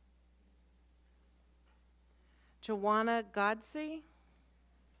 Joanna Godsey.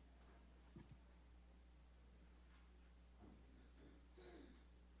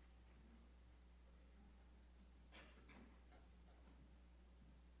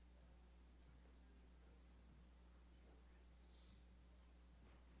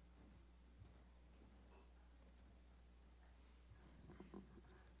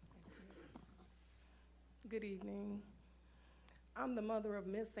 Good evening. I'm the mother of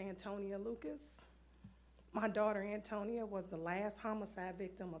Miss Antonia Lucas. My daughter Antonia was the last homicide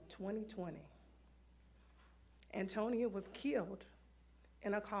victim of 2020. Antonia was killed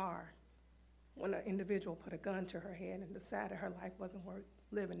in a car when an individual put a gun to her head and decided her life wasn't worth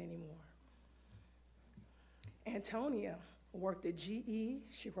living anymore. Antonia worked at GE,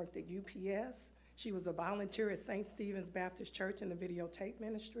 she worked at UPS, she was a volunteer at St. Stephen's Baptist Church in the videotape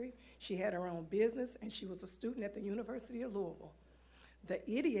ministry. She had her own business, and she was a student at the University of Louisville. The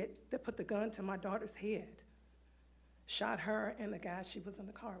idiot that put the gun to my daughter's head shot her and the guy she was in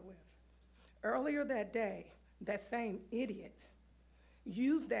the car with. Earlier that day, that same idiot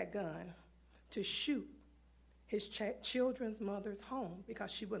used that gun to shoot his children's mother's home because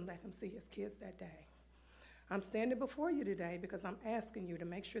she wouldn't let him see his kids that day. I'm standing before you today because I'm asking you to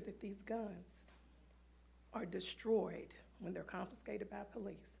make sure that these guns are destroyed when they're confiscated by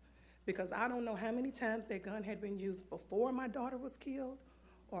police. Because I don't know how many times that gun had been used before my daughter was killed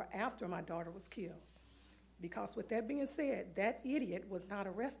or after my daughter was killed. Because with that being said, that idiot was not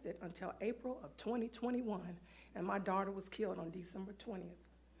arrested until April of 2021, and my daughter was killed on December 30th,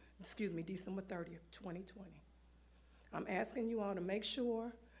 2020. I'm asking you all to make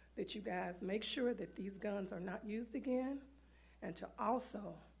sure that you guys make sure that these guns are not used again, and to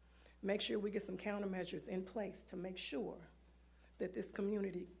also make sure we get some countermeasures in place to make sure that this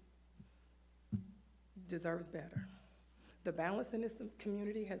community deserves better. The balance in this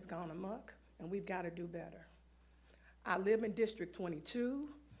community has gone amok, and we've got to do better. I live in District 22,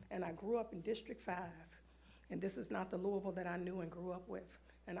 and I grew up in District 5, and this is not the Louisville that I knew and grew up with,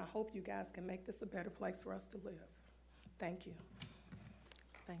 and I hope you guys can make this a better place for us to live. Thank you.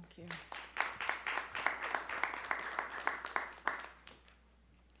 Thank you.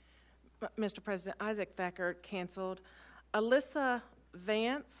 Mr. President, Isaac Thacker canceled. Alyssa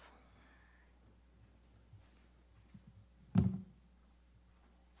Vance.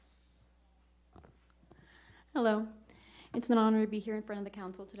 Hello. It's an honor to be here in front of the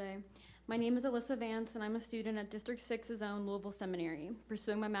council today. My name is Alyssa Vance, and I'm a student at District 6's own Louisville Seminary,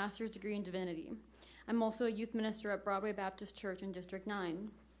 pursuing my master's degree in divinity. I'm also a youth minister at Broadway Baptist Church in District 9.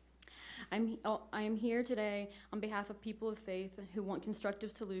 I am here today on behalf of people of faith who want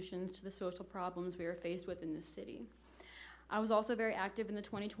constructive solutions to the social problems we are faced with in this city. I was also very active in the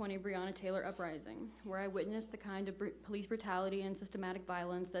 2020 Breonna Taylor uprising, where I witnessed the kind of police brutality and systematic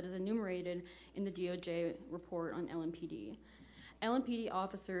violence that is enumerated in the DOJ report on LMPD. LMPD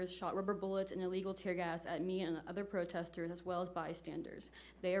officers shot rubber bullets and illegal tear gas at me and other protesters as well as bystanders.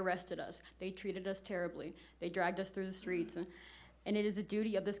 They arrested us. They treated us terribly. They dragged us through the streets. And it is the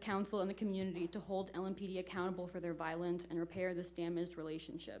duty of this council and the community to hold LMPD accountable for their violence and repair this damaged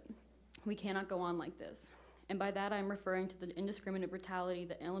relationship. We cannot go on like this. And by that, I'm referring to the indiscriminate brutality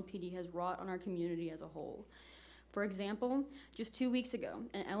that LMPD has wrought on our community as a whole. For example, just 2 weeks ago,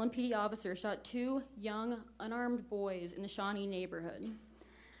 an LMPD officer shot 2 young, unarmed boys in the Shawnee neighborhood.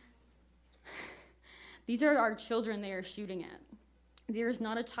 These are our children they are shooting at. There is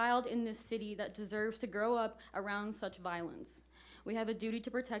not a child in this city that deserves to grow up around such violence. We have a duty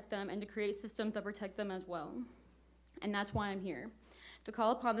to protect them and to create systems that protect them as well. And that's why I'm here, to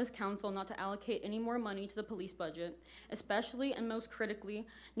call upon this council not to allocate any more money to the police budget, especially and most critically,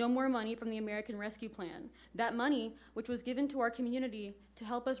 no more money from the American Rescue Plan. That money, which was given to our community to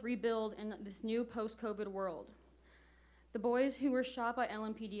help us rebuild in this new post-COVID world. The boys who were shot by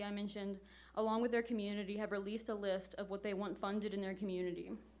LMPD I mentioned, along with their community, have released a list of what they want funded in their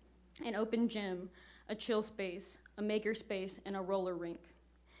community. An open gym, a chill space, a maker space, and a roller rink.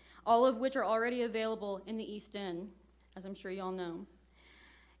 All of which are already available in the East End, as I'm sure you all know.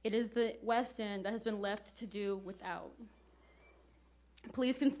 It is the West End that has been left to do without.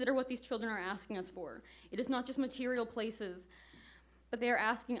 Please consider what these children are asking us for. It is not just material places, but they are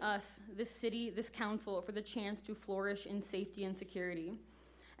asking us, this city, this council, for the chance to flourish in safety and security.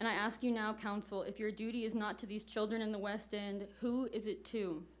 And I ask you now, council, if your duty is not to these children in the West End, who is it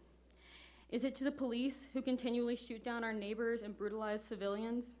to? Is it to the police who continually shoot down our neighbors and brutalize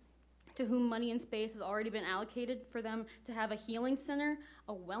civilians? To whom money and space has already been allocated for them to have a healing center,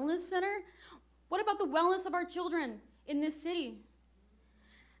 a wellness center? What about the wellness of our children in this city?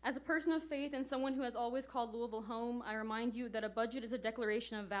 As a person of faith and someone who has always called Louisville home, I remind you that a budget is a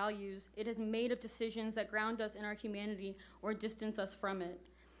declaration of values. It is made of decisions that ground us in our humanity or distance us from it.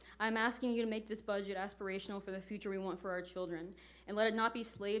 I'm asking you to make this budget aspirational for the future we want for our children, and let it not be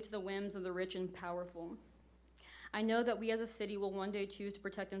slave to the whims of the rich and powerful. I know that we as a city will one day choose to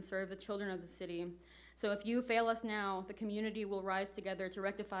protect and serve the children of the city. So if you fail us now, the community will rise together to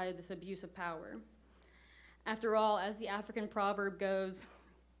rectify this abuse of power. After all, as the African proverb goes,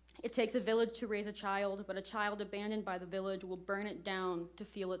 it takes a village to raise a child, but a child abandoned by the village will burn it down to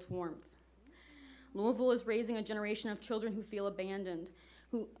feel its warmth. Louisville is raising a generation of children who feel abandoned.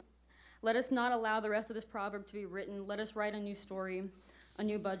 Let us not allow the rest of this proverb to be written. Let us write a new story, a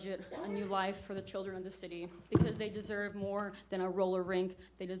new budget, a new life for the children of the city, because they deserve more than a roller rink.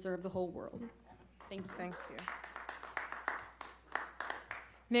 They deserve the whole world. Thank you. Thank you.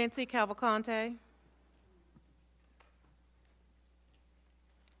 Nancy Cavalcante.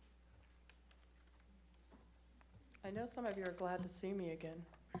 I know some of you are glad to see me again.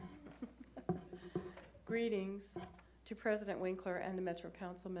 Greetings to President Winkler and the Metro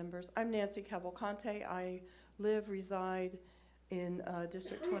Council members. I'm Nancy Cavalcante. I reside in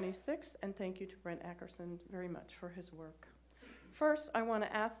District 26, and thank you to Brent Ackerson very much for his work. First, I want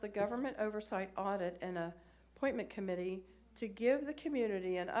to ask the Government Oversight Audit and Appointment Committee to give the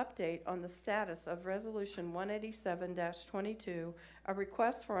community an update on the status of Resolution 187-22, a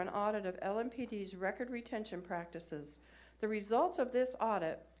request for an audit of LMPD's record retention practices. The results of this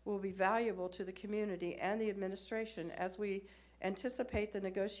audit will be valuable to the community and the administration as we anticipate the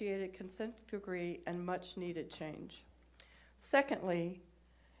negotiated consent decree and much needed change. Secondly,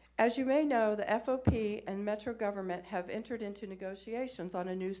 as you may know, the FOP and Metro government have entered into negotiations on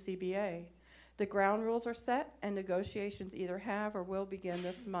a new CBA. The ground rules are set and negotiations either have or will begin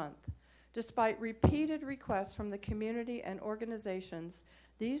this month. Despite repeated requests from the community and organizations,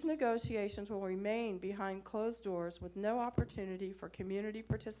 these negotiations will remain behind closed doors with no opportunity for community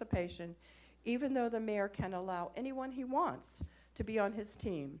participation, even though the mayor can allow anyone he wants to be on his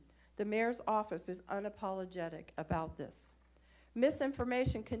team. The mayor's office is unapologetic about this.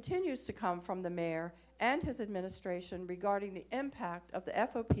 Misinformation continues to come from the mayor and his administration regarding the impact of the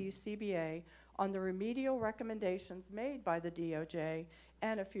FOP CBA on the remedial recommendations made by the DOJ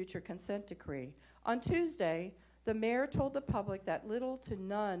and a future consent decree. On Tuesday, the mayor told the public that little to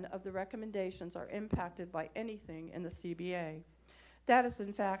none of the recommendations are impacted by anything in the CBA. That is,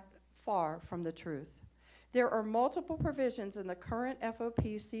 in fact, far from the truth. There are multiple provisions in the current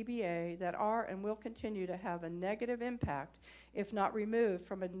FOP CBA that are and will continue to have a negative impact if not removed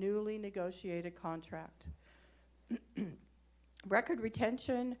from a newly negotiated contract. Record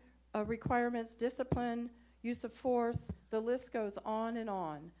retention requirements, discipline, use of force, the list goes on and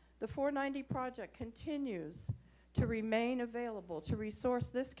on. The 490 project continues to remain available to resource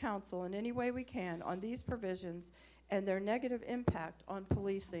this council in any way we can on these provisions and their negative impact on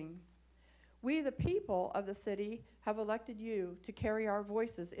policing. We, the people of the city, have elected you to carry our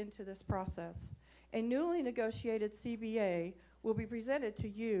voices into this process. A newly negotiated CBA will be presented to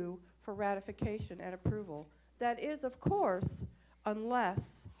you for ratification and approval. That is, of course,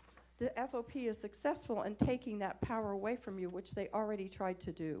 unless the FOP is successful in taking that power away from you, which they already tried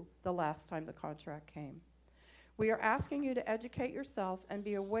to do the last time the contract came. We are asking you to educate yourself and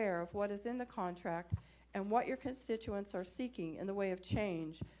be aware of what is in the contract and what your constituents are seeking in the way of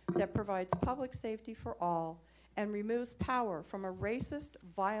change that provides public safety for all and removes power from a racist,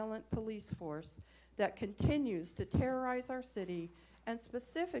 violent police force that continues to terrorize our city and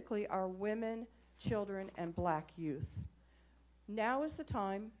specifically our women, children, and black youth. Now is the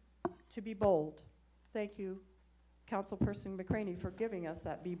time to be bold. Thank you, Councilperson McCraney, for giving us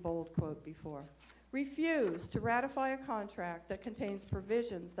that "be bold" quote before. Refuse to ratify a contract that contains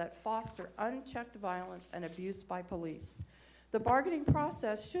provisions that foster unchecked violence and abuse by police. The bargaining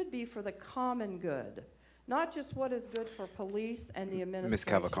process should be for the common good, not just what is good for police and the administration. Ms.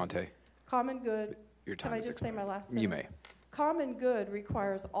 Cavalcante. Common good. Your time Can I is just say my expired. last sentence? You may. Common good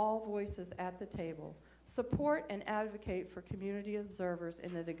requires all voices at the table. Support and advocate for community observers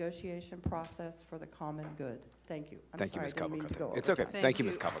in the negotiation process for the common good. Thank you. Thank you, Ms. I didn't mean to go Cavalcante. It's over okay. time. Thank you,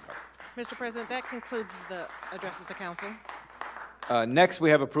 Ms. Cavalcante. Mr. President, that concludes the addresses to council. Next, we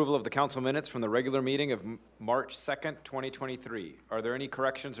have approval of the council minutes from the regular meeting of March 2nd, 2023. Are there any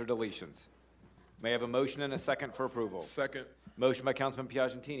corrections or deletions? May I have a motion and a second for approval? Second. Motion by Councilman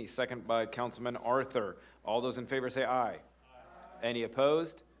Piagentini, second by Councilman Arthur. All those in favor say aye. Any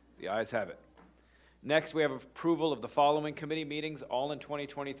opposed? The ayes have it. Next, we have approval of the following committee meetings, all in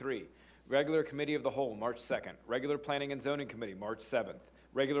 2023. Regular Committee of the Whole, March 2nd. Regular Planning and Zoning Committee, March 7th.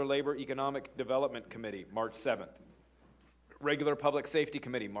 Regular Labor Economic Development Committee, March 7th. Regular Public Safety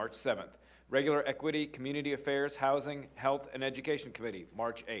Committee, March 7th. Regular Equity, Community Affairs, Housing, Health, and Education Committee,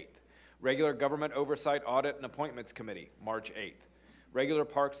 March 8th. Regular Government Oversight, Audit, and Appointments Committee, March 8th. Regular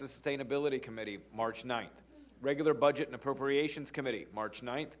Parks and Sustainability Committee, March 9th. Regular Budget and Appropriations Committee, March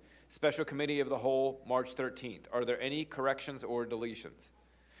 9th. Special Committee of the Whole, March 13th. Are there any corrections or deletions?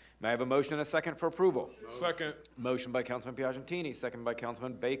 May I have a motion and a second for approval? Second. Motion by Councilman Piagentini, second by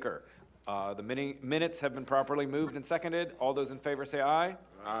Councilman Baker. The minutes have been properly moved and seconded. All those in favor say aye.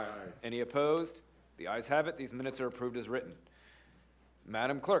 Aye. Any opposed? The ayes have it. These minutes are approved as written.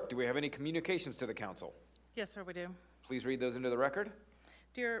 Madam Clerk, do we have any communications to the council? Yes, sir, we do. Please read those into the record.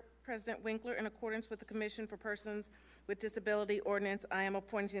 Dear President Winkler, in accordance with the Commission for Persons with Disability Ordinance, I am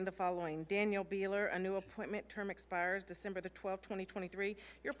appointing the following. Daniel Beeler, a new appointment, term expires December the 12th, 2023.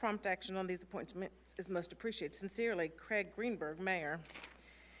 Your prompt action on these appointments is most appreciated. Sincerely, Craig Greenberg, Mayor.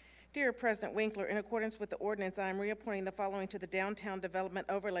 Dear President Winkler, in accordance with the ordinance, I am reappointing the following to the Downtown Development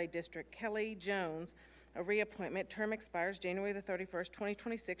Overlay District. Kelly Jones, a reappointment, term expires January the 31st,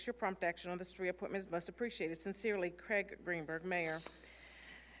 2026. Your prompt action on this reappointment is most appreciated. Sincerely, Craig Greenberg, Mayor.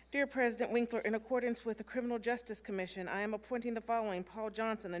 Dear President Winkler, in accordance with the Criminal Justice Commission, I am appointing the following. Paul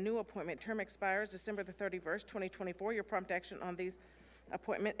Johnson, a new appointment, term expires December the 31st, 2024. Your prompt action on these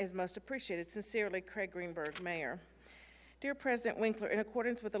appointment is most appreciated. Sincerely, Craig Greenberg, Mayor. Dear President Winkler, in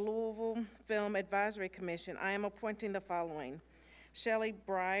accordance with the Louisville Film Advisory Commission, I am appointing the following. Shelley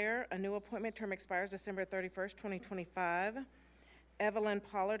Breyer, a new appointment, term expires December 31st, 2025. Evelyn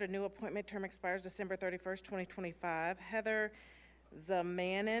Pollard, a new appointment, term expires December 31st, 2025. Heather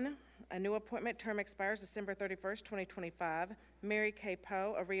Zamanin, a new appointment, term expires December 31st, 2025. Mary Kay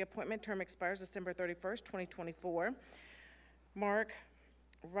Poe, a reappointment, term expires December 31st, 2024. Mark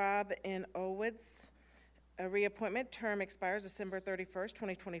Rob N. Owitz, a reappointment, term expires December 31st,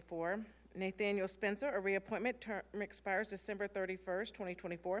 2024. Nathaniel Spencer, a reappointment, term expires December 31st,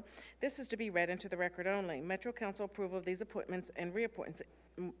 2024. This is to be read into the record only. Metro Council approval of these appointments and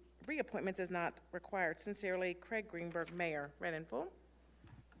reappointments is not required. Sincerely, Craig Greenberg, Mayor. Read in full.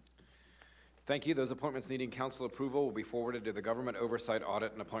 Thank you. Those appointments needing council approval will be forwarded to the Government Oversight,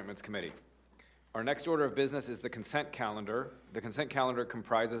 Audit, and Appointments Committee. Our next order of business is the consent calendar. The consent calendar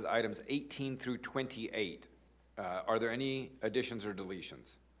comprises items 18 through 28. Are there any additions or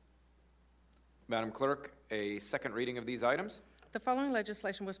deletions? Madam Clerk, a second reading of these items. The following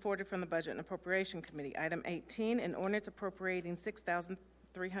legislation was forwarded from the Budget and Appropriation Committee. Item 18, an ordinance appropriating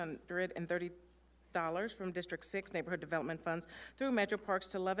 $6,330 from District 6 Neighborhood Development Funds through Metro Parks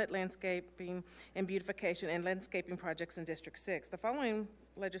to Lovett Landscaping and Beautification and Landscaping Projects in District 6. The following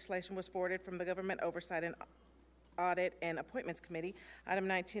legislation was forwarded from the Government Oversight and Audit and Appointments Committee. Item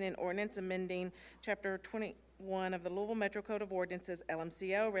 19, an ordinance amending Chapter 21 of the Louisville Metro Code of Ordinances,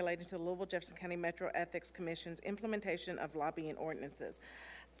 LMCO, relating to the Louisville Jefferson County Metro Ethics Commission's implementation of lobbying ordinances.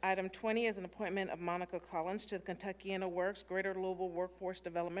 Item 20 is an appointment of Monica Collins to the Kentuckiana Works Greater Louisville Workforce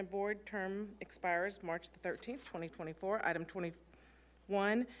Development Board. Term expires March the 13th, 2024. Item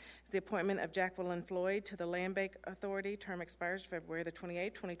 21 is the appointment of Jacqueline Floyd to the Land Bank Authority. Term expires February the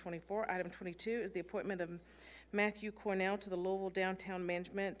 28th, 2024. Item 22 is the appointment of Matthew Cornell to the Louisville Downtown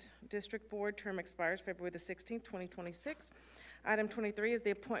Management District Board. Term expires February the 16th, 2026. Item 23 is the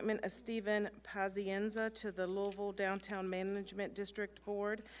appointment of Stephen Pazienza to the Louisville Downtown Management District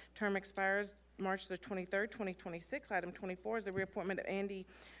Board. Term expires March the 23rd, 2026. Item 24 is the reappointment of Andy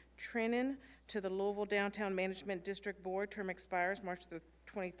Trennan to the Louisville Downtown Management District Board. Term expires March the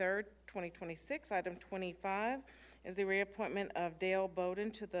 23rd, 2026. Item 25 is the reappointment of Dale Bowden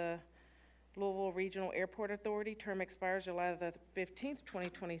to the Louisville Regional Airport Authority. Term expires July the 15th,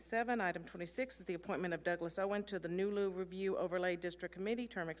 2027. Item 26 is the appointment of Douglas Owen to the Nulu Review Overlay District Committee.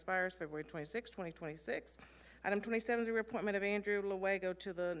 Term expires February 26, 2026. Item 27 is the reappointment of Andrew Luego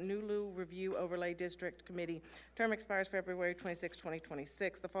to the Nulu Review Overlay District Committee. Term expires February 26,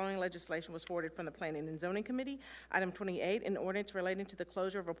 2026. The following legislation was forwarded from the Planning and Zoning Committee. Item 28, an ordinance relating to the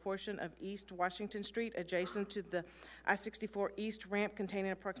closure of a portion of East Washington Street adjacent to the I-64 East ramp containing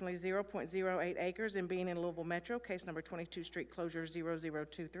approximately 0.08 acres and being in Louisville Metro. Case number 22, street closure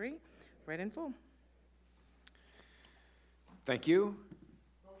 0023. Read in full. Thank you.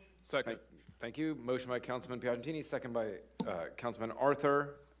 Second. Thank you. Motion by Councilman Piagentini, second by Councilman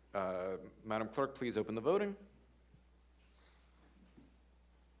Arthur. Madam Clerk, please open the voting.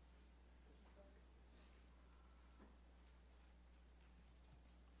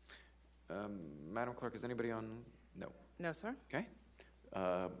 Madam Clerk, is anybody on? No. No, sir. Okay.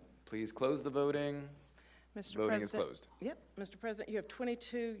 Please close the voting. Mr. Voting President, is closed. Yep. Mr. President, you have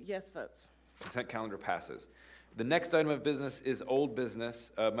 22 yes votes. Consent calendar passes. The next item of business is old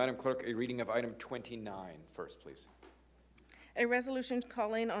business. Madam Clerk, a reading of item 29 first, please. A resolution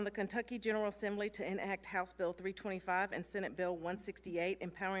calling on the Kentucky General Assembly to enact House Bill 325 and Senate Bill 168,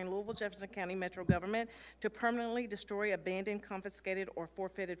 empowering Louisville Jefferson County Metro Government to permanently destroy abandoned, confiscated, or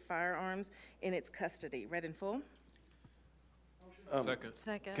forfeited firearms in its custody. Read in full.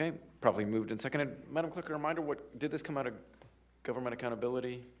 Second. Okay, probably moved and seconded. Madam Clerk, a reminder, did this come out of government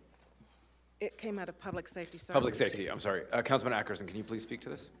accountability? It came out of public safety, sir. Public safety, I'm sorry. Councilman Ackerson, can you please speak to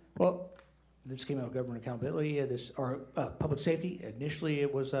this? Well, this came out of government accountability, public safety. Initially,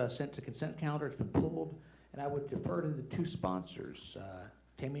 it was sent to consent calendar. It's been pulled, and I would defer to the two sponsors,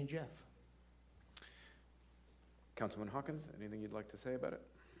 Tammy and Jeff. Councilman Hawkins, anything you'd like to say about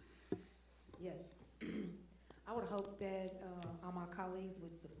it? Yes. I would hope that all my colleagues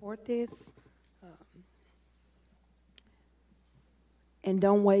would support this. And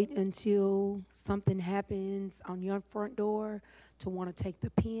don't wait until something happens on your front door to want to take the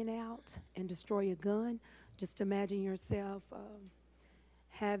pin out and destroy a gun. Just imagine yourself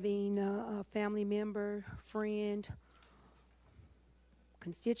having a family member, friend,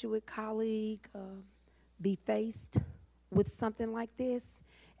 constituent, colleague be faced with something like this,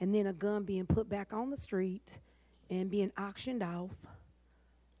 and then a gun being put back on the street and being auctioned off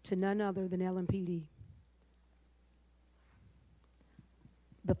to none other than LMPD.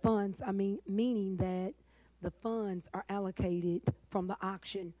 The funds, meaning that the funds are allocated from the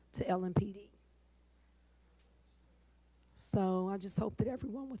auction to LMPD. So I just hope that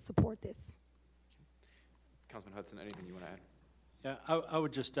everyone would support this. Councilman Hudson, anything you want to add? Yeah, I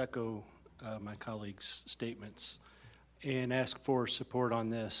would just echo my colleagues' statements and ask for support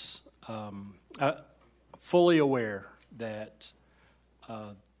on this. Fully aware that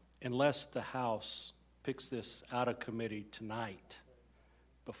unless the House picks this out of committee tonight,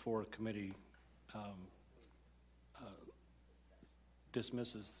 before committee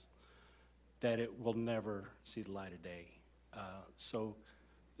dismisses, that it will never see the light of day. So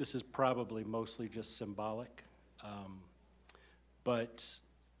this is probably mostly just symbolic. But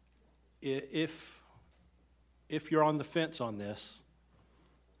if you're on the fence on this,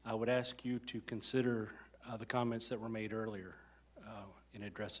 I would ask you to consider the comments that were made earlier in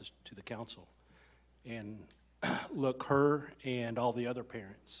addresses to the council, and look her and all the other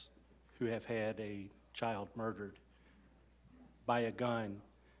parents who have had a child murdered by a gun,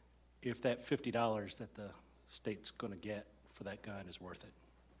 if that $50 that the state's going to get for that gun is worth it.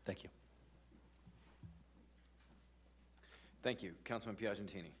 Thank you. Thank you. Councilman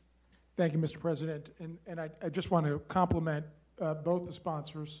Piagentini. Thank you, Mr. President. And I just want to compliment both the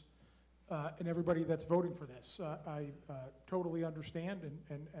sponsors and everybody that's voting for this. I totally understand,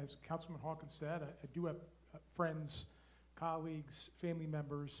 and as Councilman Hawkins said, I do have friends, colleagues, family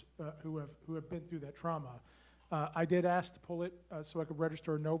members who have been through that trauma. I did ask to pull it so I could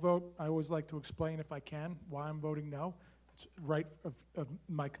register a no vote. I always like to explain, if I can, why I'm voting no. It's right of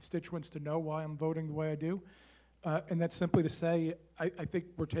my constituents to know why I'm voting the way I do. And that's simply to say, I think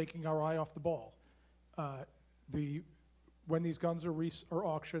we're taking our eye off the ball. When these guns are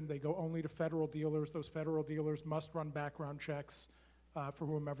auctioned, they go only to federal dealers. Those federal dealers must run background checks for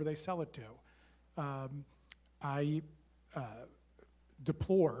whomever they sell it to. I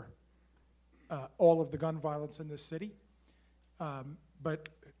deplore all of the gun violence in this city, but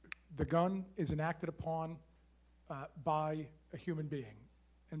the gun is enacted upon by a human being.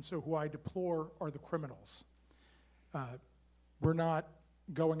 And so who I deplore are the criminals. We're not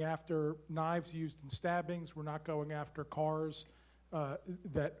going after knives used in stabbings. We're not going after cars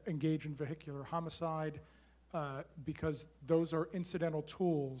that engage in vehicular homicide because those are incidental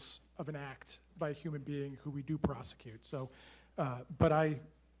tools of an act by a human being who we do prosecute. So, but I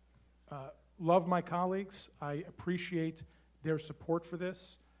love my colleagues. I appreciate their support for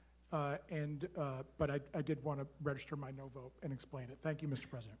this. But I did want to register my no vote and explain it. Thank you, Mr.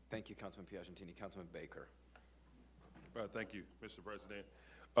 President. Thank you, Councilman Piagentini. Councilman Baker. Thank you, Mr. President.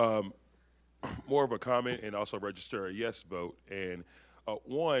 More of a comment and also register a yes vote. And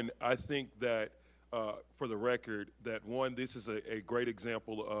one, I think that for the record, that one, this is a great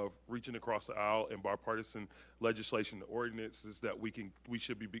example of reaching across the aisle and bipartisan legislation and ordinances that we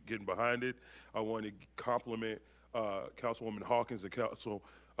should be getting behind it. I want to compliment Councilwoman Hawkins and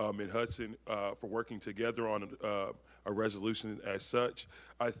Councilman Hudson for working together on a resolution as such.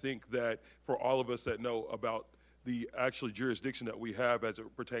 I think that for all of us that know about the actual jurisdiction that we have as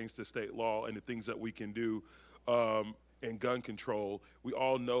it pertains to state law and the things that we can do in gun control, we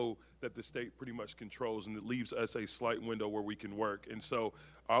all know that the state pretty much controls, and it leaves us a slight window where we can work. And so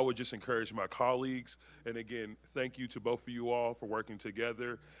I would just encourage my colleagues, and again, thank you to both of you all for working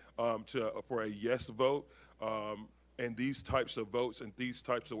together for a yes vote. And these types of votes and these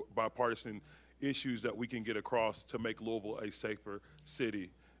types of bipartisan issues that we can get across to make Louisville a safer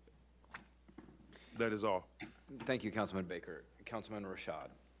city. That is all. Thank you, Councilman Baker. Councilman Rashad.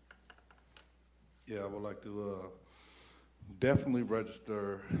 Yeah, I would like to definitely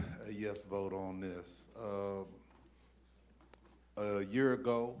register a yes vote on this. A year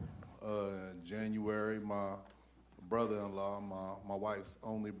ago, in January, my brother-in-law, my wife's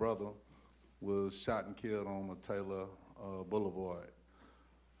only brother, was shot and killed on the Taylor Boulevard.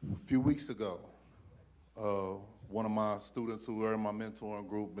 A few weeks ago, one of my students who were in my mentoring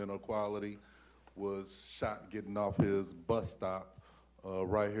group, Mental Equality, was shot getting off his bus stop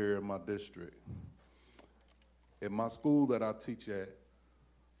right here in my district. In my school that I teach at,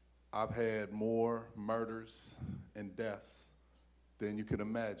 I've had more murders and deaths than you can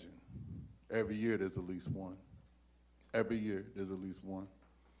imagine. Every year there's at least one. Every year there's at least one.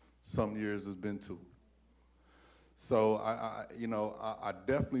 Some years it's been two. So I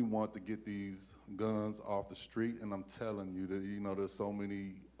definitely want to get these guns off the street, and I'm telling you that there's so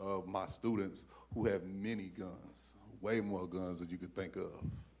many of my students who have many guns, way more guns than you could think of.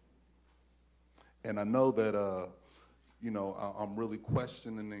 And I know that I'm really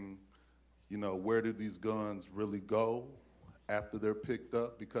questioning, where do these guns really go after they're picked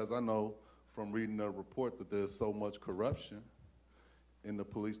up? Because I know from reading the report that there's so much corruption in the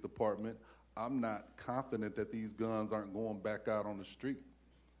police department. I'm not confident that these guns aren't going back out on the street,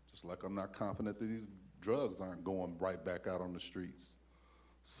 just like I'm not confident that these drugs aren't going right back out on the streets.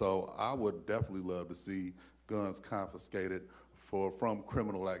 So I would definitely love to see guns confiscated from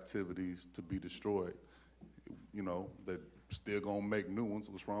criminal activities to be destroyed. They're still gonna make new ones.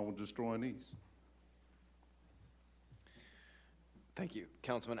 What's wrong with destroying these? Thank you.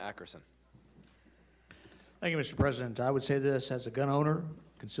 Councilman Ackerson. Thank you, Mr. President. I would say this as a gun owner,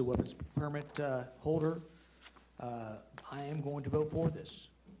 concealed weapons permit holder, I am going to vote for this.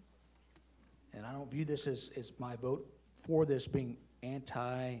 And I don't view this as my vote for this being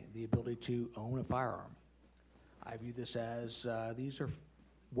anti the ability to own a firearm. I view this as these are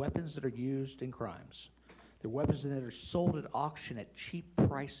weapons that are used in crimes. They're weapons that are sold at auction at cheap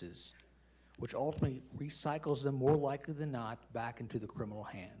prices, which ultimately recycles them more likely than not back into the criminal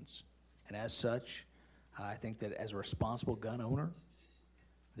hands. And as such, I think that as a responsible gun owner,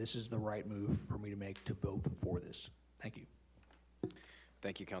 this is the right move for me to make to vote for this. Thank you.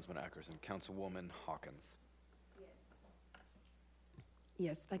 Thank you, Councilman Ackerson. Councilwoman Hawkins.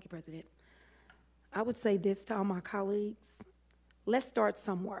 Yes, thank you, President. I would say this to all my colleagues. Let's start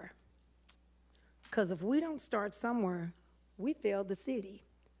somewhere. Because if we don't start somewhere, we failed the city.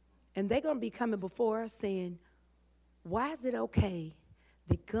 And they're going to be coming before us saying, why is it okay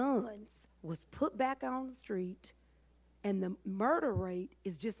that guns was put back on the street and the murder rate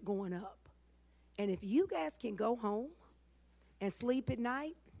is just going up? And if you guys can go home and sleep at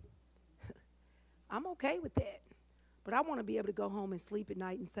night, I'm okay with that. But I want to be able to go home and sleep at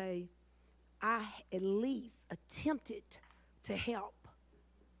night and say, I at least attempted to help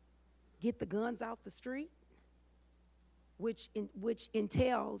get the guns off the street, which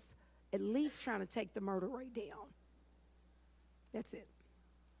entails at least trying to take the murder rate down. That's it.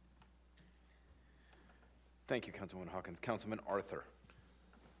 Thank you, Councilwoman Hawkins. Councilman Arthur.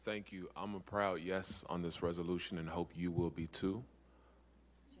 Thank you. I'm a proud yes on this resolution and hope you will be too.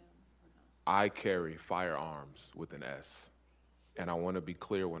 I carry firearms with an S. And I want to be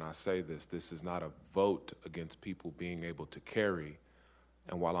clear when I say this, this is not a vote against people being able to carry.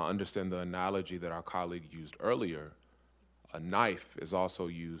 And while I understand the analogy that our colleague used earlier, a knife is also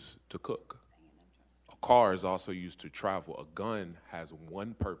used to cook. A car is also used to travel. A gun has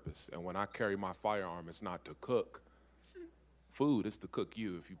one purpose. And when I carry my firearm, it's not to cook food, it's to cook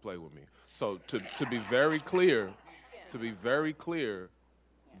you if you play with me. So to be very clear,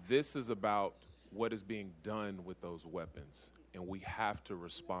 this is about what is being done with those weapons, and we have to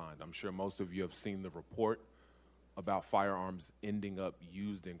respond. I'm sure most of you have seen the report about firearms ending up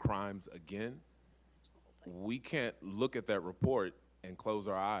used in crimes again. We can't look at that report and close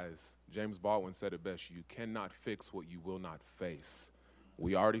our eyes. James Baldwin said it best, you cannot fix what you will not face.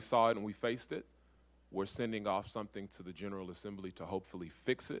 We already saw it and we faced it. We're sending off something to the General Assembly to hopefully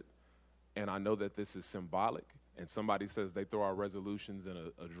fix it. And I know that this is symbolic, and somebody says they throw our resolutions in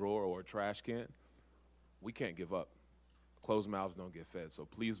a drawer or a trash can. We can't give up. Closed mouths don't get fed. So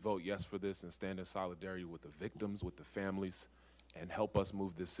please vote yes for this and stand in solidarity with the victims, with the families, and help us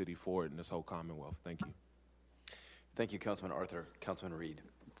move this city forward in this whole Commonwealth. Thank you. Thank you, Councilman Arthur. Councilman Reed.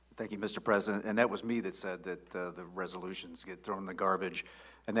 Thank you, Mr. President. And that was me that said that the resolutions get thrown in the garbage.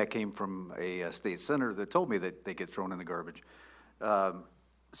 And that came from a state senator that told me that they get thrown in the garbage.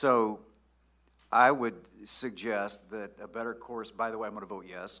 So I would suggest that a better course, by the way, I'm going to vote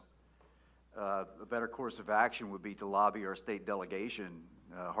yes. A better course of action would be to lobby our state delegation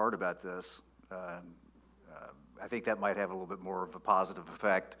hard about this. I think that might have a little bit more of a positive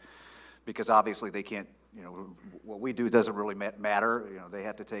effect, because obviously they can't, you know, what we do doesn't really matter. You know, they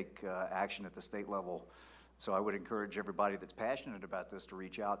have to take action at the state level. So I would encourage everybody that's passionate about this to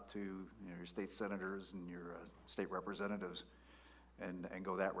reach out to, you know, your state senators and your state representatives and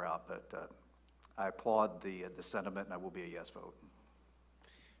go that route. But I applaud the sentiment, and I will be a yes vote.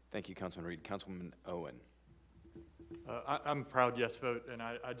 Thank you, Councilman Reed. Councilwoman Owen. I'm a proud yes vote, and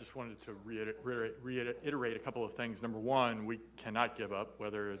I just wanted to reiterate a couple of things. Number one, we cannot give up.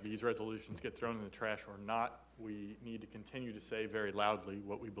 Whether these resolutions get thrown in the trash or not, we need to continue to say very loudly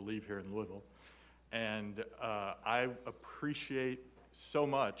what we believe here in Louisville. And I appreciate so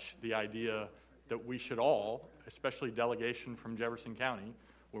much the idea that we should all, especially delegation from Jefferson County,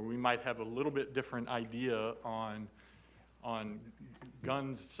 where we might have a little bit different idea on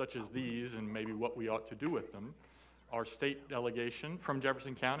guns such as these and maybe what we ought to do with them. Our state delegation from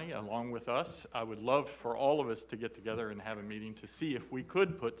Jefferson County, along with us, I would love for all of us to get together and have a meeting to see if we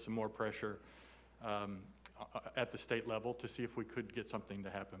could put some more pressure at the state level to see if we could get something to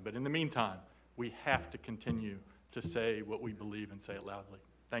happen. But in the meantime, we have to continue to say what we believe and say it loudly.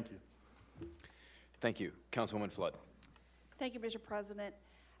 Thank you. Thank you. Councilwoman Flood. Thank you, Mr. President.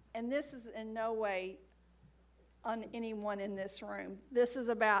 And this is in no way on anyone in this room. This is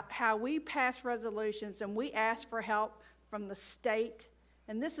about how we pass resolutions and we ask for help from the state.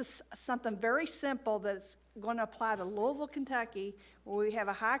 And this is something very simple that's going to apply to Louisville, Kentucky, where we have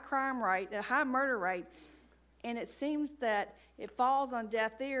a high crime rate, a high murder rate. And it seems that it falls on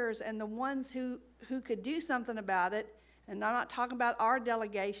deaf ears, and the ones who could do something about it, and I'm not talking about our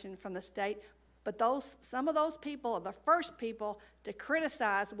delegation from the state, but some of those people are the first people to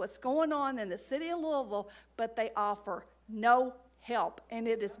criticize what's going on in the city of Louisville, but they offer no help. And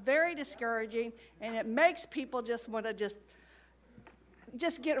it is very discouraging, and it makes people just want to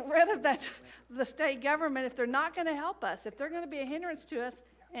just get rid of the state government if they're not going to help us, if they're going to be a hindrance to us,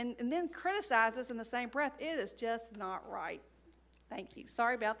 and then criticize us in the same breath. It is just not right. Thank you.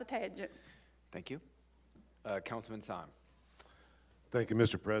 Sorry about the tangent. Thank you. Councilman Syme. Thank you,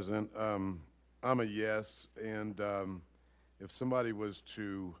 Mr. President. I'm a yes, and if somebody was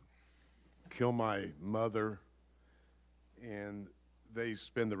to kill my mother and they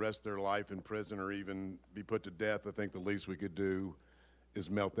spend the rest of their life in prison or even be put to death, I think the least we could do is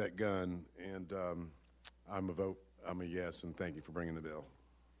melt that gun. And I'm a yes, and thank you for bringing the bill.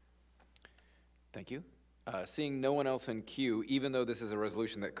 Thank you. Seeing no one else in queue, even though this is a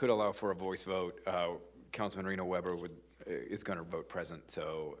resolution that could allow for a voice vote, Councilman Reno Weber is going to vote present.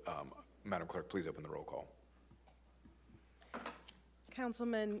 So, Madam Clerk, please open the roll call.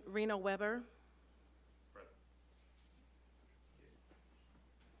 Councilman Reno Weber.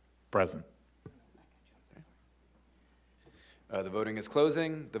 Present. The voting is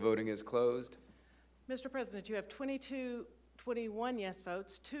closing. The voting is closed. Mr. President, you have 21 yes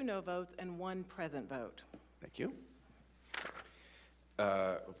votes, 2 no votes, and 1 present vote. Thank you. Oops, I'm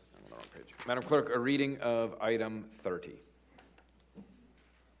on the wrong page. Madam Clerk, a reading of item 30.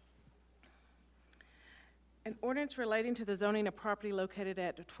 An ordinance relating to the zoning of property located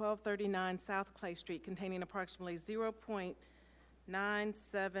at 1239 South Clay Street containing approximately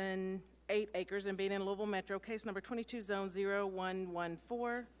 0.978 acres and being in Louisville Metro, case number 22, zone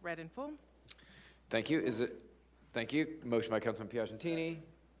 0114, read in full. Thank you. Thank you. Motion by Councilman Piagentini,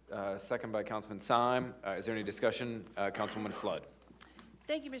 second by Councilman Syme. Is there any discussion? Councilwoman Flood.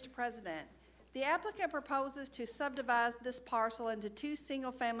 Thank you, Mr. President. The applicant proposes to subdivide this parcel into 2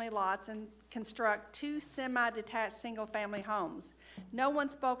 single-family lots and construct 2 semi-detached single-family homes. No one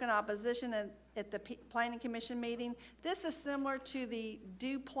spoke in opposition at the Planning Commission meeting. This is similar to the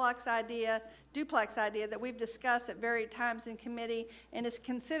duplex idea that we've discussed at various times in committee, and is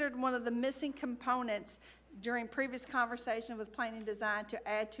considered one of the missing components during previous conversation with planning and design to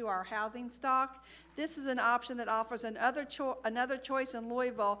add to our housing stock. This is an option that offers another choice in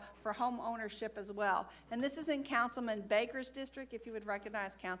Louisville for home ownership as well. And this is in Councilman Baker's district, if you would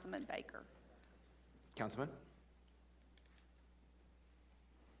recognize Councilman Baker. Councilman?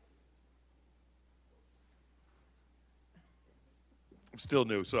 I'm still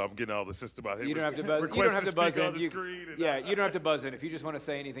new, so I'm getting all the system out here. You don't have to buzz. You don't have to buzz in. You don't have to buzz in. If you just want to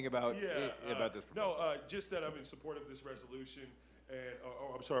say anything about about this proposal. No, just that I'm in support of this resolution and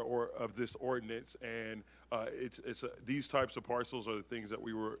or of this ordinance, and these types of parcels are the things that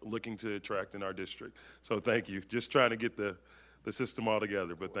we were looking to attract in our district. So thank you. Just trying to get the system all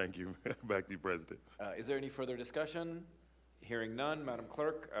together, but thank you. Back to you, President. Is there any further discussion? Hearing none, Madam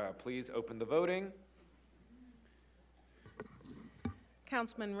Clerk, please open the voting.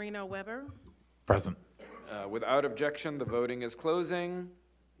 Councilman Reno Weber. Present. Without objection, the voting is closing.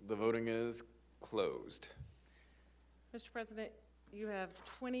 The voting is closed. Mr. President, you have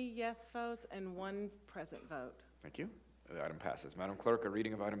 20 yes votes and 1 present vote. Thank you. The item passes. Madam Clerk, a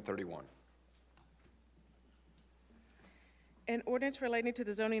reading of item 31. An ordinance relating to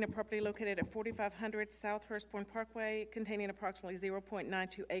the zoning of property located at 4500 South Hurstbourne Parkway containing approximately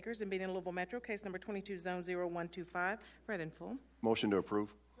 0.92 acres and being in Louisville Metro, case number 22, zone 0125, read in full. Motion to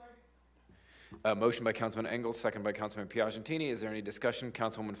approve. Motion by Councilman Engel, second by Councilman Piagentini. Is there any discussion?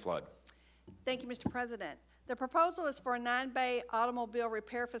 Councilwoman Flood. Thank you, Mr. President. The proposal is for a 9-bay automobile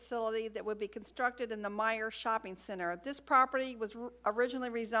repair facility that would be constructed in the Meyer Shopping Center. This property was originally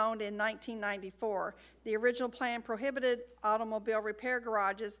rezoned in 1994. The original plan prohibited automobile repair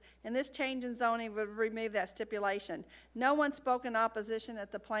garages, and this change in zoning would remove that stipulation. No one spoke in opposition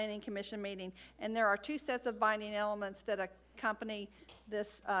at the Planning Commission meeting, and there are 2 sets of binding elements that accompany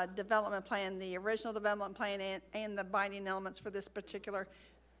this development plan, the original development plan and the binding elements for this particular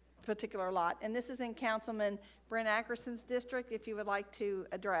lot. And this is in Councilman Brent Ackerson's district, if you would like to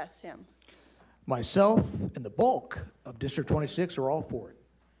address him. Myself and the bulk of District 26 are all for it.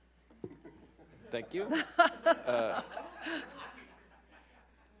 Thank you.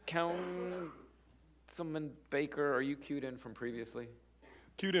 Councilman Baker, are you queued in from previously?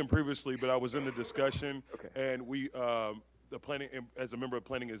 Queued in previously, but I was in the discussion, okay. And we, the planning, as a member of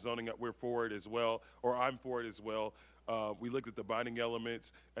Planning and Zoning, we're for it as well, or I'm for it as well. We looked at the binding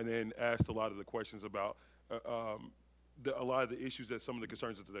elements and then asked a lot of the questions about a lot of the issues that some of the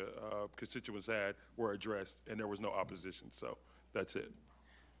concerns that the constituents had were addressed, and there was no opposition. So that's it.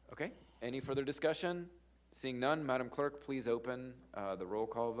 Okay. Any further discussion? Seeing none, Madam Clerk, please open the roll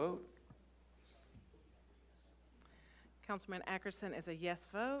call vote. Councilman Ackerson is a yes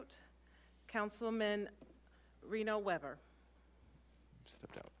vote. Councilman Reno Weber.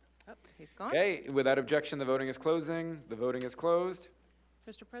 Stepped out. Oh, he's gone. Okay, without objection, the voting is closing. The voting is closed.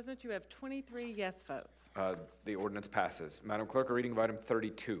 Mr. President, you have 23 yes votes. The ordinance passes. Madam Clerk, a reading of item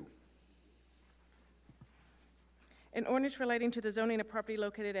 32. An ordinance relating to the zoning of property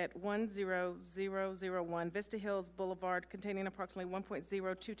located at 10001 Vista Hills Boulevard containing approximately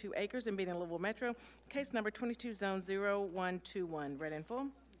 1.022 acres and being in Louisville Metro, case number 22, zone 0121, read in full.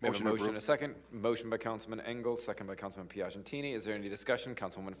 We have a motion and a second. Motion by Councilman Engel, second by Councilman Piagentini. Is there any discussion?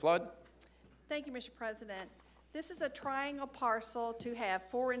 Councilwoman Flood. Thank you, Mr. President. This is a triangle parcel to have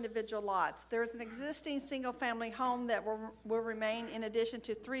 4 individual lots. There's an existing single-family home that will remain in addition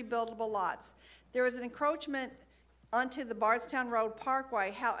to 3 buildable lots. There is an encroachment onto the Bardstown Road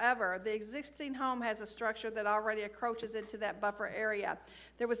Parkway. However, the existing home has a structure that already encroaches into that buffer area.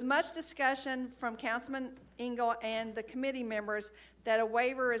 There was much discussion from Councilman Engel and the committee members that a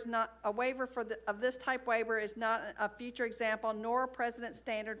waiver of this type waiver is not a future example nor a precedent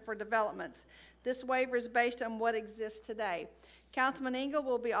standard for developments. This waiver is based on what exists today. Councilman Engel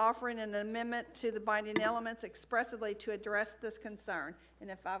will be offering an amendment to the binding elements expressly to address this concern. And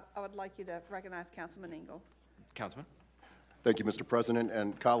if I would like you to recognize Councilman Engel. Councilman. Thank you, Mr. President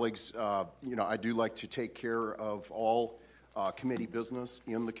and colleagues. I do like to take care of all committee business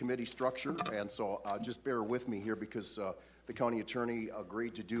in the committee structure, and so just bear with me here because the county attorney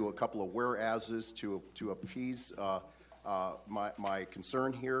agreed to do a couple of whereases to appease my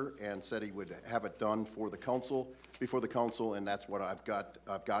concern here, and said he would have it done before the council, and that's what I've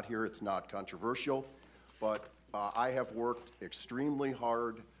got here. It's not controversial, but I have worked extremely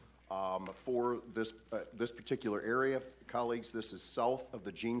hard for this particular area. Colleagues, this is south of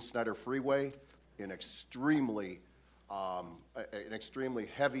the Gene Snyder Freeway, an extremely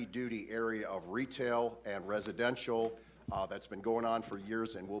heavy-duty area of retail and residential that's been going on for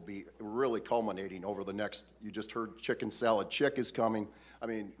years and will be really culminating over the next, you just heard Chicken Salad Chick is coming. I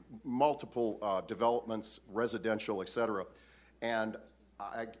mean, multiple developments, residential, et cetera. And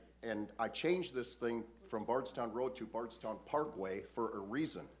I changed this thing from Bardstown Road to Bardstown Parkway for a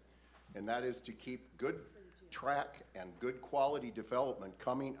reason, and that is to keep good track and good quality development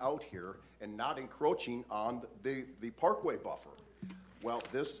coming out here and not encroaching on the parkway buffer. Well,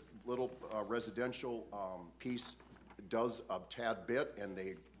 this little residential piece does a tad bit, and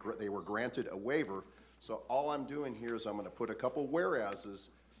they were granted a waiver. So all I'm doing here is I'm going to put a couple whereases,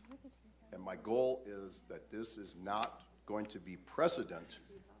 and my goal is that this is not going to be precedent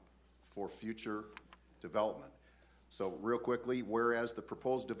for future development. So real quickly, whereas the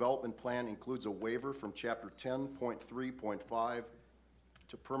proposed development plan includes a waiver from Chapter 10.3.5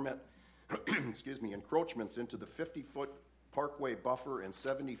 to permit encroachments into the 50-foot parkway buffer and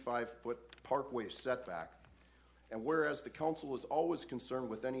 75-foot parkway setback. And whereas the council is always concerned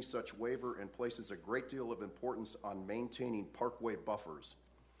with any such waiver and places a great deal of importance on maintaining parkway buffers.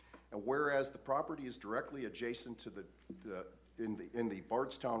 And whereas the property is directly adjacent to in the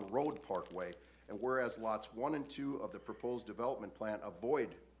Bardstown Road Parkway, and whereas lots 1 and 2 of the proposed development plan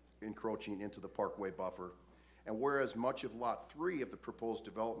avoid encroaching into the parkway buffer, and whereas much of lot 3 of the proposed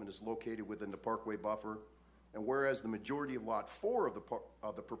development is located within the parkway buffer, and whereas the majority of lot 4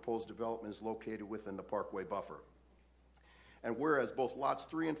 of the proposed development is located within the parkway buffer, and whereas both lots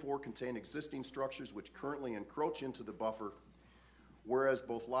 3 and 4 contain existing structures which currently encroach into the buffer, whereas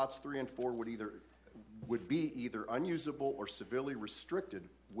both lots 3 and 4 would be either unusable or severely restricted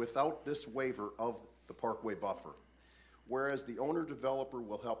without this waiver of the parkway buffer. Whereas the owner-developer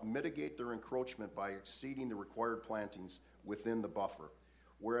will help mitigate their encroachment by exceeding the required plantings within the buffer.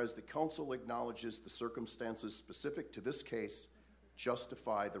 Whereas the council acknowledges the circumstances specific to this case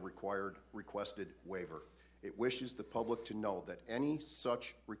justify the requested waiver. It wishes the public to know that any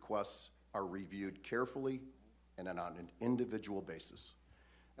such requests are reviewed carefully and on an individual basis.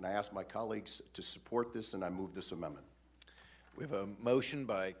 And I ask my colleagues to support this, and I move this amendment. We have a motion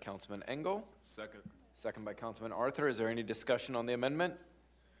by Councilman Engel. Second. Second by Councilman Arthur. Is there any discussion on the amendment?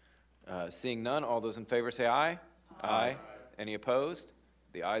 Seeing none, all those in favor say aye. Aye. Any opposed?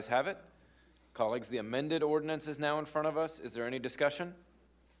 The ayes have it. Colleagues, the amended ordinance is now in front of us. Is there any discussion?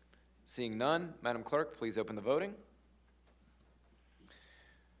 Seeing none, Madam Clerk, please open the voting.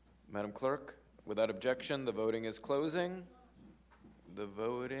 Madam Clerk, without objection, the voting is closing. The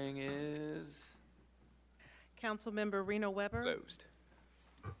voting is Councilmember Reno Weber. closed.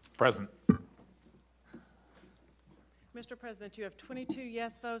 Present. Mr. President, you have 22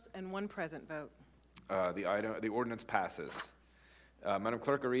 yes votes and 1 present vote. The ordinance passes. Madam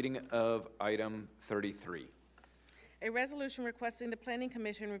Clerk, a reading of item 33. A resolution requesting the Planning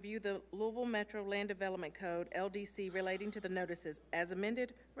Commission review the Louisville Metro Land Development Code, LDC, relating to the notices as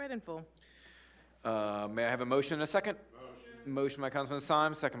amended, read in full. May I have a motion and a second? Motion by Councilman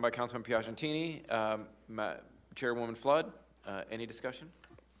Symes, second by Councilman Piagentini. Chairwoman Flood, any discussion?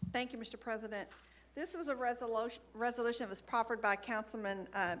 Thank you, Mr. President. This was a resolution that was proffered by Councilman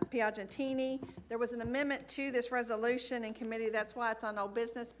Piagentini. There was an amendment to this resolution in committee. That's why it's on old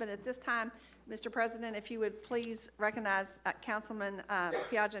business. But at this time, Mr. President, if you would please recognize Councilman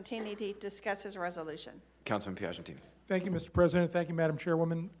Piagentini to discuss his resolution. Councilman Piagentini. Thank you, Mr. President. Thank you, Madam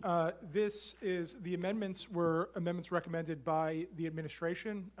Chairwoman. The amendments were amendments recommended by the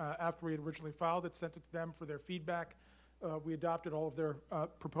administration after we had originally filed it, sent it to them for their feedback. We adopted all of their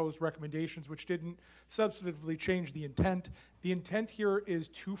proposed recommendations, which didn't substantively change the intent. The intent here is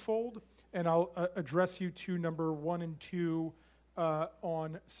twofold, and I'll address you to number 1 and 2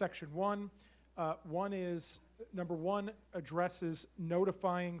 on section 1. One is, number 1 addresses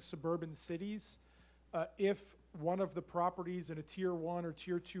notifying suburban cities if one of the properties in a tier 1 or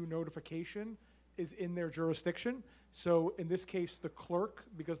tier 2 notification is in their jurisdiction. So in this case, the clerk,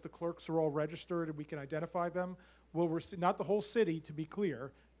 because the clerks are all registered and we can identify them, will receive, not the whole city to be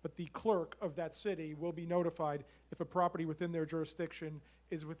clear, but the clerk of that city will be notified if a property within their jurisdiction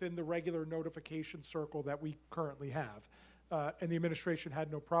is within the regular notification circle that we currently have. And the administration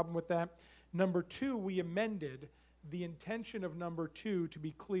had no problem with that. Number 2, we amended. The intention of number 2, to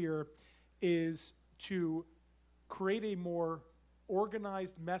be clear, is to create a more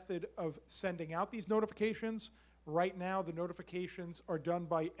organized method of sending out these notifications. Right now, the notifications are done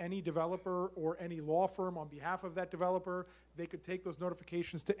by any developer or any law firm on behalf of that developer. They could take those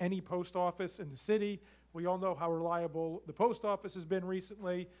notifications to any post office in the city. We all know how reliable the post office has been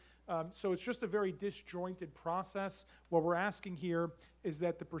recently. So it's just a very disjointed process. What we're asking here is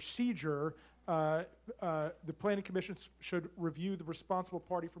that the procedure, the Planning Commission should review the responsible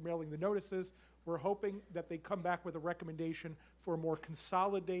party for mailing the notices. We're hoping that they come back with a recommendation for a more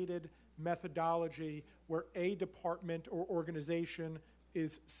consolidated methodology where a department or organization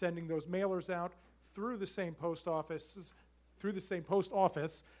is sending those mailers out through the same post office,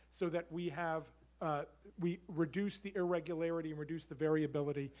 so that we have we reduce the irregularity and reduce the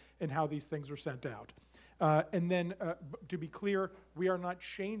variability in how these things are sent out. And then, to be clear, we are not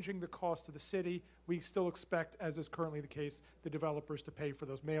changing the cost to the city. We still expect, as is currently the case, the developers to pay for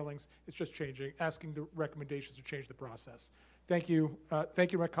those mailings. It's just changing, asking the recommendations to change the process. Thank you.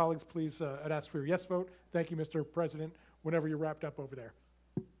 Thank you, my colleagues. Please, I'd ask for your yes vote. Thank you, Mr. President, whenever you're wrapped up over there.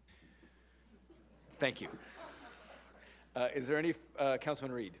 Thank you. Is there any,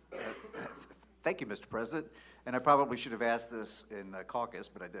 Councilman Reed? Thank you, Mr. President. And I probably should have asked this in caucus,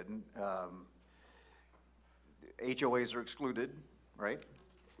 but I didn't. HOAs are excluded, right?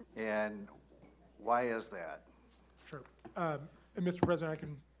 And why is that? Sure. And Mr.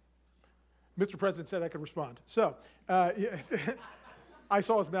 President, Mr. President said I could respond. So, I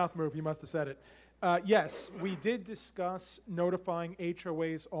saw his mouth move. He must have said it. Yes, we did discuss notifying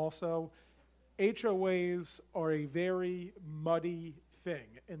HOAs also. HOAs are a very muddy thing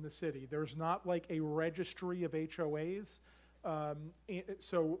in the city. There's not like a registry of HOAs.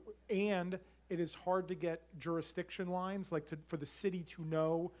 And it is hard to get jurisdiction lines, like for the city to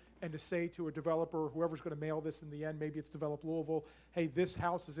know and to say to a developer or whoever's going to mail this in the end, maybe it's Develop Louisville, hey, this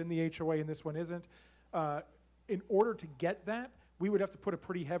house is in the HOA and this one isn't. In order to get that, we would have to put a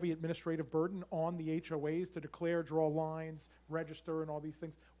pretty heavy administrative burden on the HOAs to declare, draw lines, register, and all these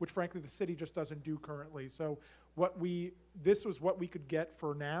things, which frankly the city just doesn't do currently. So this was what we could get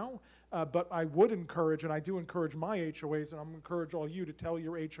for now, but I would encourage, and I do encourage my HOAs, and I'm going to encourage all you to tell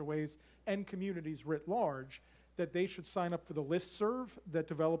your HOAs and communities writ large that they should sign up for the listserv that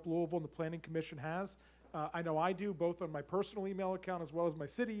Develop Louisville and the Planning Commission has. I know I do, both on my personal email account as well as my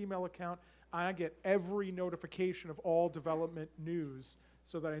city email account. I get every notification of all development news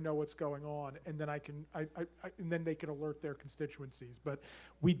so that I know what's going on, and then and then they can alert their constituencies. But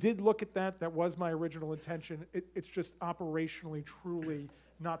we did look at that. That was my original intention. It's just operationally truly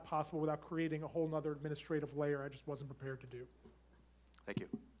not possible without creating a whole nother administrative layer I just wasn't prepared to do. Thank you.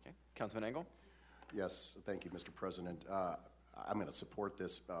 Okay. Councilman Engel? Yes, thank you, Mr. President. I'm going to support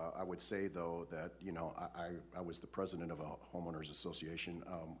this. I would say, though, that, I was the president of a homeowners association.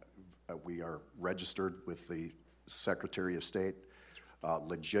 We are registered with the Secretary of State.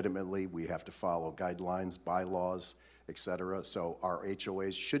 Legitimately, we have to follow guidelines, bylaws, et cetera. So our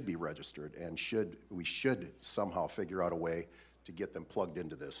HOAs should be registered, and we should somehow figure out a way to get them plugged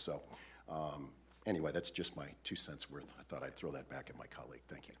into this. So anyway, that's just my 2 cents worth. I thought I'd throw that back at my colleague.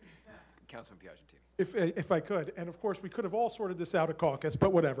 Thank you. Councilman Piagentini. If I could, and of course we could have all sorted this out at caucus,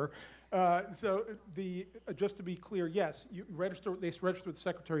 but whatever. Just to be clear, yes, they register with the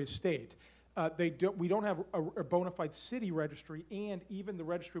Secretary of State. We don't have a bona fide city registry, and even the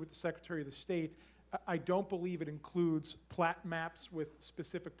registry with the Secretary of the State, I don't believe it includes plat maps with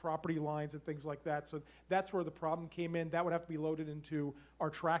specific property lines and things like that. So that's where the problem came in. That would have to be loaded into our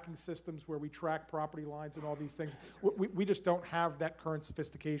tracking systems where we track property lines and all these things. We just don't have that current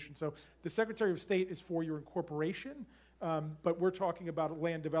sophistication. So the Secretary of State is for your incorporation, but we're talking about a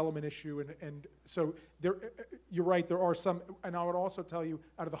land development issue. And so you're right, there are some, and I would also tell you,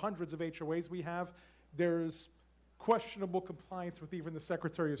 out of the hundreds of HOAs we have, there's questionable compliance with even the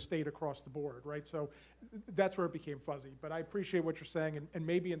Secretary of State across the board, right? So that's where it became fuzzy. But I appreciate what you're saying, and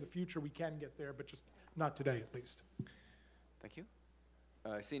maybe in the future we can get there, but just not today at least. Thank you.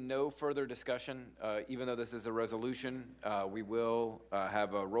 I see no further discussion. Even though this is a resolution, we will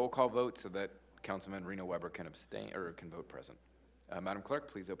have a roll call vote so that Councilman Reno Weber can abstain or can vote present. Madam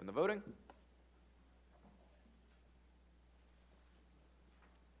Clerk, please open the voting.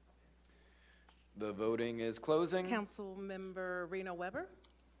 The voting is closing. Councilmember Reno Weber?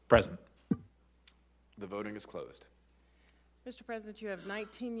 Present. The voting is closed. Mr. President, you have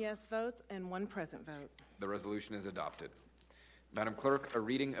 19 yes votes and 1 present vote. The resolution is adopted. Madam Clerk, a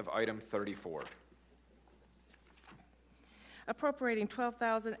reading of item 34. Appropriating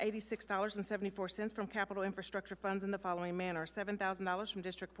 $12,086.74 from capital infrastructure funds in the following manner: $7,000 from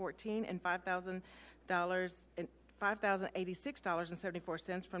District 14 and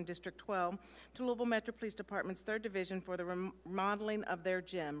 $5,086.74 from District 12 to Louisville Metro Police Department's 3rd Division for the remodeling of their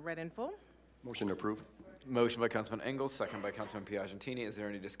gym. Read in full. Motion to approve. Motion by Councilman Engels, second by Councilman Piagentini. Is there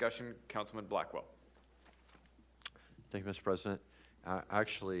any discussion? Councilman Blackwell. Thank you, Mr. President.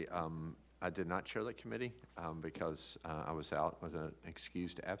 Actually, I did not chair that committee because I was out with an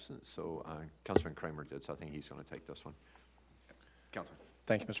excused absence. So Councilman Kramer did. So I think he's going to take this one. Councilman.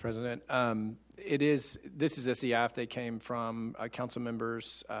 Thank you, Mr. President. This is a CIF that came from council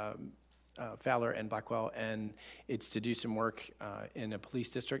members Fowler and Blackwell, and it's to do some work in a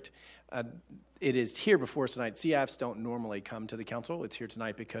police district. It is here before us tonight. CIFs don't normally come to the council. It's here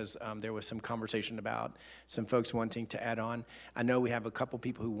tonight because there was some conversation about some folks wanting to add on. I know we have a couple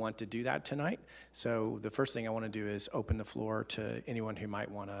people who want to do that tonight. So the first thing I want to do is open the floor to anyone who might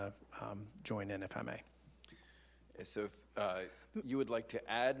want to join in, if I may. So if you would like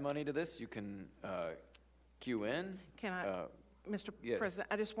to add money to this, you can queue in. Can I? Mr. Yes. President,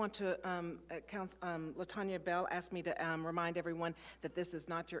 I just want to, LaTanya Bell asked me to remind everyone that this is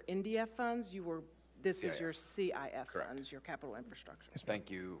not your NDF funds. This is your CIF Correct. funds, your capital infrastructure. Thank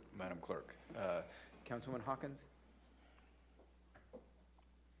you, Madam Clerk. Councilman Hawkins?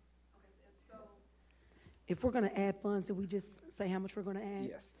 If we're going to add funds, did we just say how much we're going to add?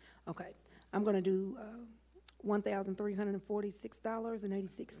 Yes. Okay. I'm going to do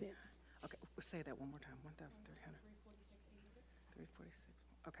 $1,346.86. Okay, we'll say that one more time. 1,300. 346.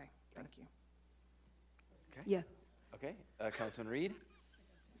 Okay, thank you. Okay. Yeah. Okay. Councilman Reed?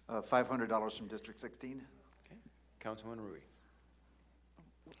 $500 from District 16. Okay. Councilman Rui?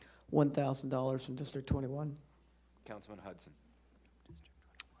 $1,000 from District 21. Councilman Hudson?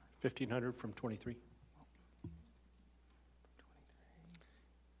 $1,500 from 23.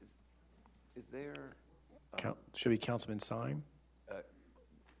 Is there? Should be Councilman Syme.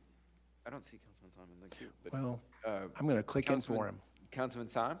 I don't see Councilman Syme in the queue. But, Well, I'm going to click in for him. Councilman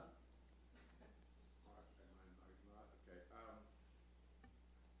Syme?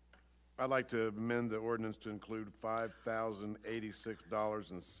 I'd like to amend the ordinance to include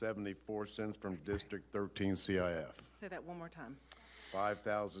 $5,086.74 from District 13 CIF. Say that one more time.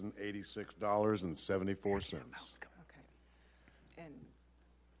 $5,086.74. Okay. And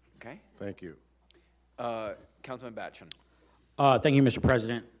okay. Thank you. Councilman Batchin? Thank you, Mr.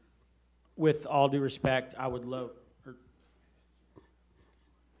 President. With all due respect, I'll withdraw.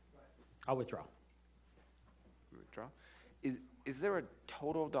 Withdraw. Is there a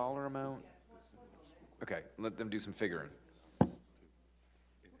total dollar amount? Okay, let them do some figuring.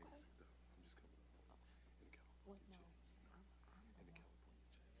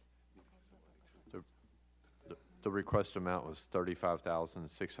 The request amount was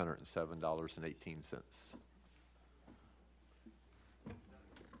 $35,607.18.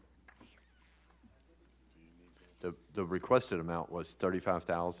 The requested amount was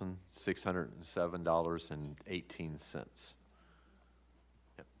 $35,607.18.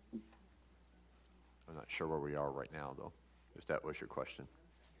 Yep. I'm not sure where we are right now, though, if that was your question.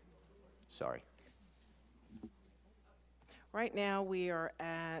 Sorry. right now we are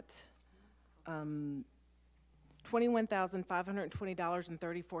at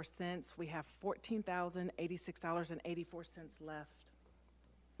 $21,520.34. We have $14,086.84 left.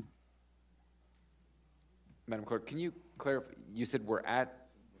 Madam Clerk, can you clarify? You said we're at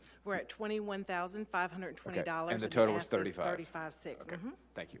 $21,520. Okay, and the total was 35. 35.6. Okay,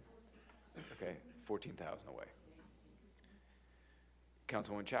 thank you. Okay, 14,000 away.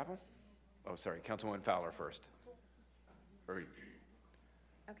 Councilwoman Chapel? Oh, sorry, Councilwoman Fowler first. Or,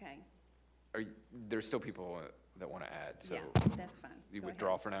 Okay. there's still people that want to add, so. Yeah, that's fine. You Go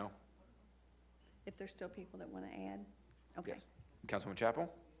withdraw ahead. for now? If there's still people that want to add? Okay. Yes. Councilwoman Chapel?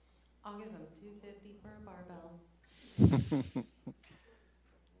 I'll give them $250 for a barbell.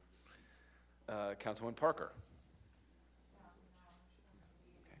 Councilwoman Parker?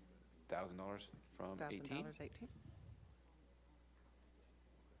 Okay, $1,000 from 18? $1,000, 18.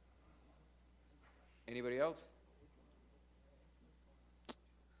 Anybody else?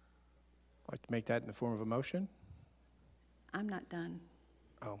 to make that in the form of a motion? I'm not done.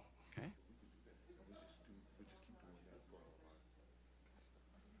 Oh. Okay.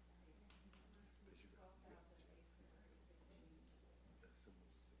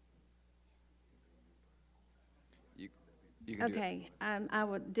 You can do it. Okay,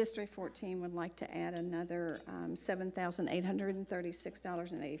 District 14 would like to add another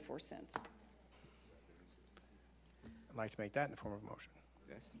 $7,836.84. I'd like to make that in the form of a motion.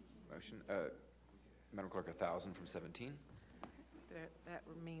 Yes, motion. Madam Clerk, 1,000 from 17. That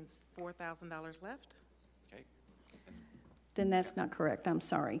means $4,000 left? Okay. Then that's not correct, I'm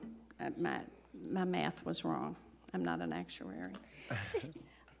sorry. My math was wrong. I'm not an actuary.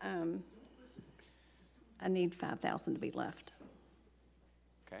 I need 5,000 to be left.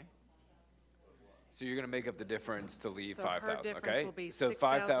 Okay. So you're going to make up the difference to leave So 5,000, her difference okay? will be So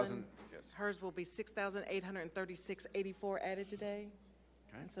 6,000 5,000, yes. Hers will be 6,836.84 added today.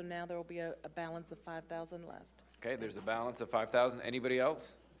 Okay. And so now there will be a balance of 5,000 left. Okay, there's a balance of 5,000. Anybody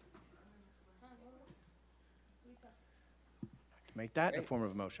else? Make that in the form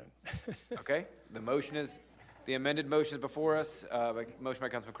of a motion. Okay, the amended motion is before us. Motion by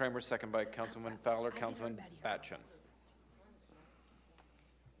Councilman Kramer, second by Councilman Fowler, Councilman Batchin.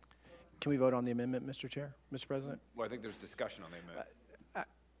 Can we vote on the amendment, Mr. Chair, Mr. President? Well, I think there's discussion on the amendment.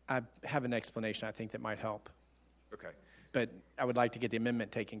 I have an explanation I think that might help, Okay. but I would like to get the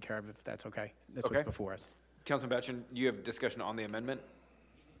amendment taken care of if that's okay. That's Okay. what's before us. Councilman Batchin, you have discussion on the amendment?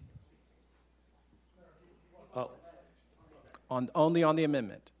 Oh, Only on the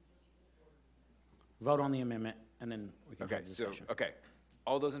amendment. vote on the amendment, and then we can Okay, have discussion. okay.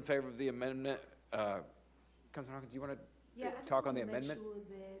 All those in favor of the amendment, Councilman Hawkins, do you want to talk on the amendment?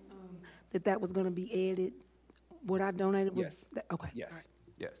 That was going to be added. What I donated was, Yes. Okay. Yes, all right.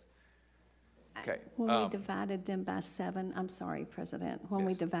 yes. Okay. When we divided them by 7, I'm sorry, President, when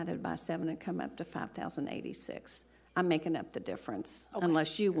we Yes. divided by 7 and come up to 5,086, I'm making up the difference,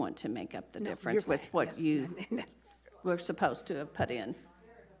 unless you want to make up the No, difference you're with right. what Yeah. you were supposed to have put in.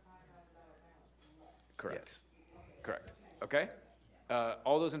 Correct. Correct. Okay.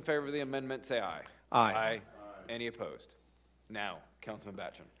 All those in favor of the amendment, say aye. Aye. Aye. Any opposed? Now, Councilman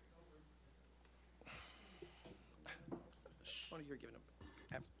Batchin. What are you giving them?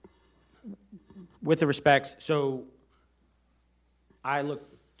 With the respects, so I look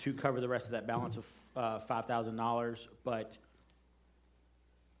to cover the rest of that balance of $5,000, but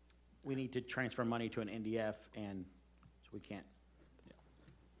we need to transfer money to an NDF, and so we can't.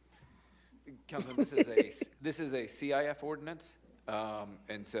 Councilman, this is a CIF ordinance,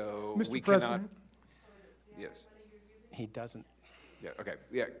 and so Mr. we President? cannot. Yes. He doesn't. Yeah. Okay.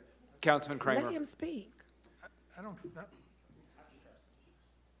 Yeah. Councilman Kramer. Let him speak. I don't,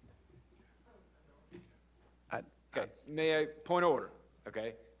 Okay. May I point of order?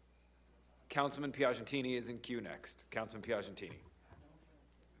 Okay. Councilman Piagentini is in queue next. Councilman Piagentini.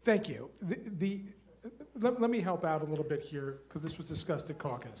 thank you. Let me help out a little bit here, because this was discussed at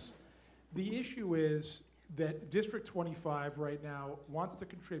caucus. The issue is that District 25 right now wants to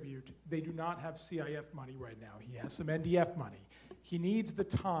contribute. They do not have CIF money right now. He has some NDF money. He needs the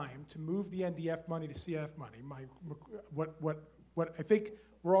time to move the NDF money to CIF money. What I think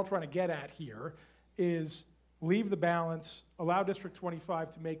we're all trying to get at here is leave the balance, allow District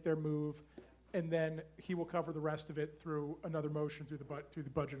 25 to make their move, and then he will cover the rest of it through another motion through the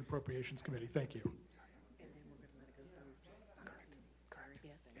Budget and Appropriations Committee. Thank you.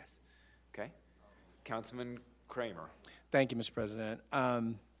 Yes. Okay. Councilman Kramer. Thank you, Mr. President.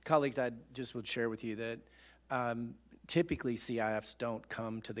 Colleagues, I just would share with you that typically CIFs don't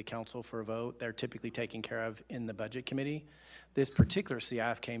come to the council for a vote. They're typically taken care of in the Budget Committee. This particular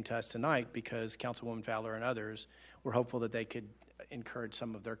CIF came to us tonight because Councilwoman Fowler and others were hopeful that they could encourage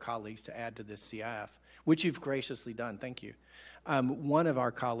some of their colleagues to add to this CIF, which you've graciously done. Thank you. One of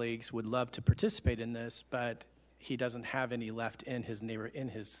our colleagues would love to participate in this, but he doesn't have any left in his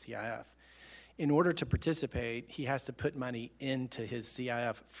CIF. In order to participate, he has to put money into his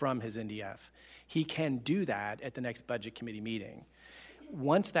CIF from his NDF. He can do that at the next Budget Committee meeting.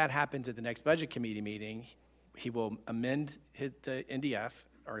 Once that happens at the next Budget Committee meeting, he will amend the NDF,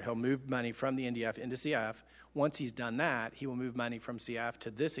 or he'll move money from the NDF into CIF. Once he's done that, he will move money from CIF to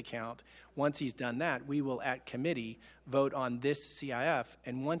this account. Once he's done that, we will, at committee, vote on this CIF.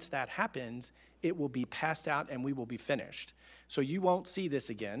 And once that happens, it will be passed out and we will be finished. So you won't see this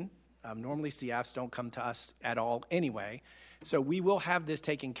again. Normally, CIFs don't come to us at all anyway. So we will have this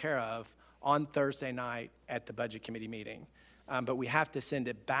taken care of on Thursday night at the Budget Committee meeting. But we have to send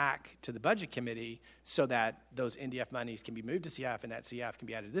it back to the Budget Committee so that those NDF monies can be moved to CIF and that CIF can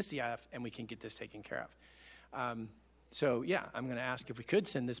be added to this CIF and we can get this taken care of. So, yeah, I'm going to ask if we could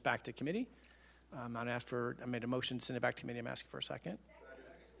send this back to committee. I made a motion to send it back to committee. I'm asking for a second.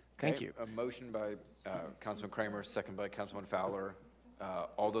 Thank Okay, you. A motion by Councilman Kramer, second by Councilman Fowler.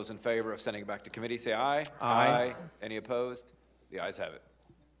 All those in favor of sending it back to committee, say aye. Aye. Any opposed? The ayes have it.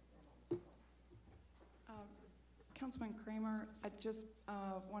 Councilman Kramer, I just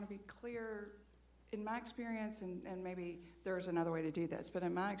want to be clear. In my experience, and maybe there's another way to do this, but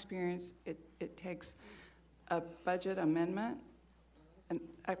in my experience, it takes a budget amendment,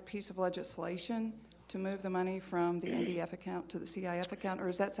 a piece of legislation to move the money from the NDF account to the CIF account, or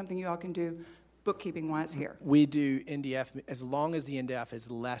is that something you all can do bookkeeping-wise here? We do NDF, as long as the NDF is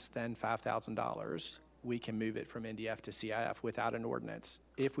less than $5,000, we can move it from NDF to CIF without an ordinance.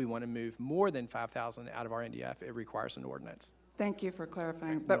 If we want to move more than $5,000 out of our NDF, it requires an ordinance. Thank you for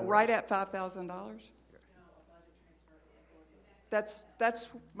clarifying. But right at $5,000? That's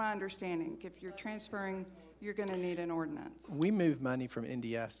my understanding. If you're transferring, you're going to need an ordinance. We move money from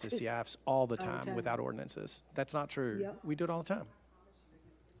NDFs to CIFs all the time without ordinances. That's not true. Yep. We do it all the time.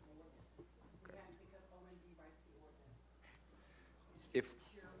 If,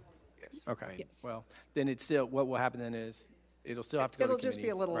 yes. Okay. Yes. Well, then it's still, what will happen then is, it'll still have to go to It'll committee. just be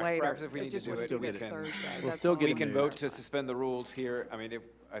a little Right. later. Perhaps if we need to just do won't it, be we this can- Thursday. We'll That's still all. get We it can moved. vote to suspend the rules here. I mean,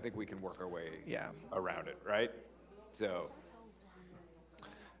 I think we can work our way around it, right? So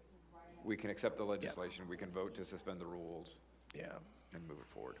we can accept the legislation. We can vote to suspend the rules. Yeah. And move it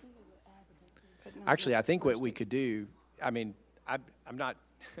forward. But not Actually, I this think what we Thursday. could do, I mean, I'm not,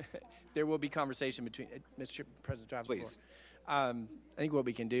 there will be conversation between, Mr. President, do I have the floor? Please. I think what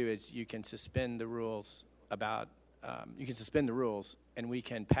we can do is you can suspend the rules about, you can suspend the rules and we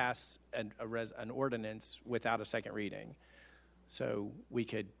can pass an ordinance without a second reading. So we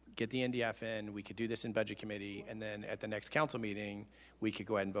could get the NDF in, we could do this in Budget Committee, and then at the next council meeting, we could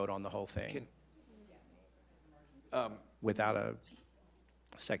go ahead and vote on the whole thing without a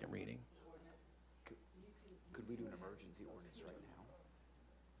second reading. Could we do an emergency ordinance right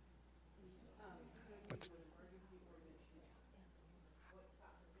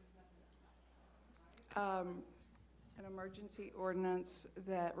now? An emergency ordinance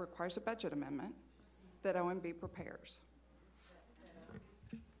that requires a budget amendment that OMB prepares.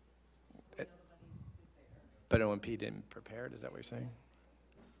 But OMP didn't prepare it, is that what you're saying?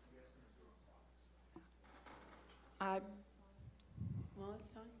 I Well, it's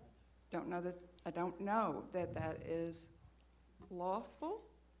fine. I don't know that that is lawful,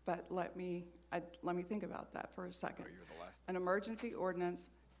 but let me think about that for a second. An emergency ordinance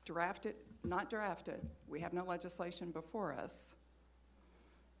drafted, not drafted, we have no legislation before us,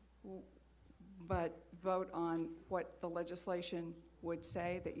 but vote on what the legislation would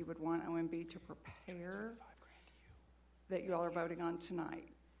say that you would want OMB to prepare that you all are voting on tonight.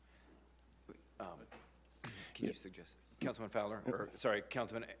 Can you suggest, Councilman Fowler, or, sorry,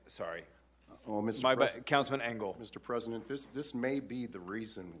 Councilman, sorry. Well, Mr. My President, Councilman Engel. Mr. President, this may be the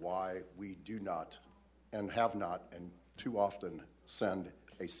reason why we do not and have not and too often send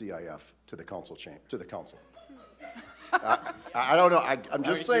a CIF to the council to the council. I don't know. I'm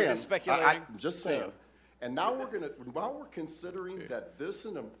just You're saying. just speculating. I'm just saying. And now while we're considering that this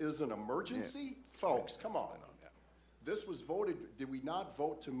is an emergency, folks, come on. This was voted. Did we not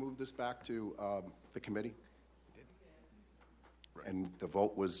vote to move this back to the committee? And the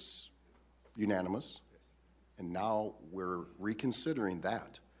vote was unanimous. And now we're reconsidering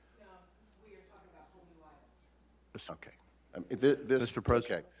that. No, we are talking about whole new items. Okay. Mr.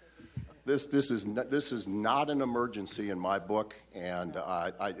 President. Okay. This is not an emergency in my book, and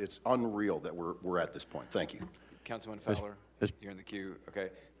it's unreal that we're at this point. Thank you. Councilman Fowler, you're in the queue.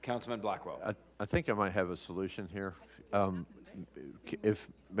 Okay. Councilman Blackwell. I think I might have a solution here. If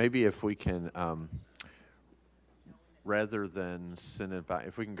we can, rather than send it back,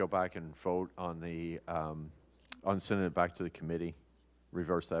 if we can go back and vote on sending it back to the committee,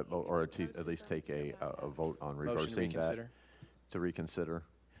 reverse that vote, or at least take a vote on reversing that to reconsider,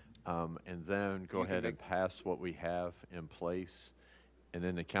 and then go ahead and pass what we have in place. And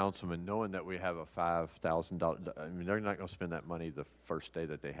then the councilman, knowing that we have a $5,000, I mean, they're not going to spend that money the first day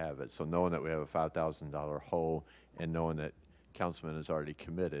that they have it. So knowing that we have a $5,000 hole, and knowing that councilman is already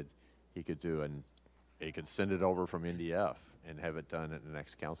committed, he could send it over from NDF and have it done at the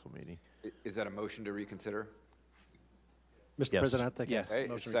next council meeting. Is that a motion to reconsider? Mr. Yes. President, I think Yes. Okay,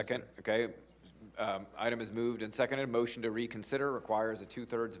 Motion to second. Okay. Item is moved and seconded. Motion to reconsider requires a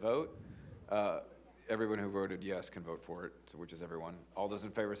 2/3 vote. Everyone who voted yes can vote for it, so which is everyone. All those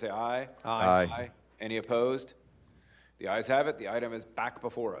in favor say aye. Aye. Aye. Any opposed? The ayes have it. The item is back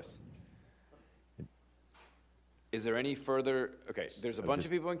before us. Is there any further? Okay, there's a bunch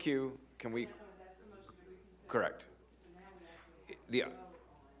of people in queue. Can we? Correct.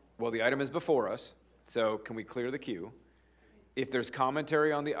 Well, the item is before us, so can we clear the queue? If there's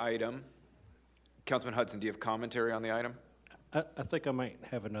commentary on the item, Councilman Hudson, do you have commentary on the item? I think I might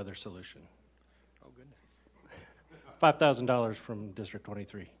have another solution. Oh, goodness. $5,000 from District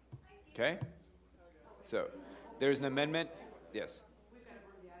 23. Okay? So there's an amendment. Yes.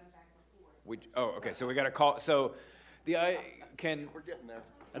 Okay, so we got to call, so we're getting there.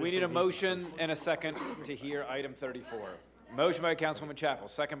 We need a motion and a second to hear item 34. Motion by Councilwoman Chappell,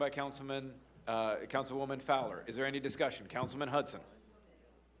 second by Councilwoman Fowler. Is there any discussion? Councilman Hudson.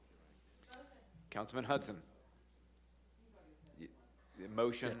 Councilman Hudson.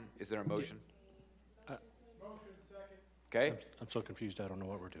 Motion, is there a motion? Okay. I'm so confused, I don't know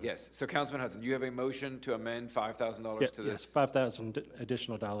what we're doing. Yes, so Councilman Hudson, you have a motion to amend $5,000 to this? Yes, $5,000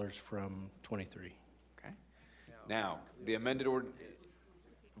 additional dollars from 23. Okay. Now, the amended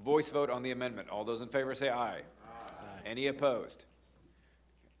voice vote on the amendment. All those in favor say aye. Aye. Any opposed?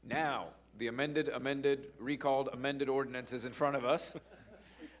 Now, the recalled amended ordinance is in front of us.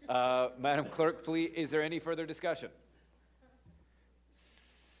 Madam Clerk, please, is there any further discussion?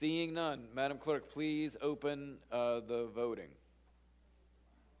 Seeing none, Madam Clerk, please open the voting.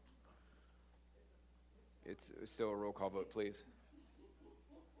 It's still a roll call vote, please.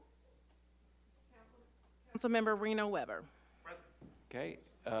 Councilmember Reno Weber. Okay,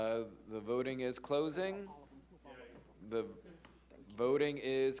 the voting is closing. The voting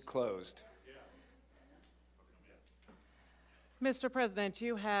is closed. Mr. President,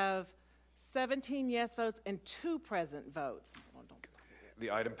 you have 17 yes votes and 2 present votes.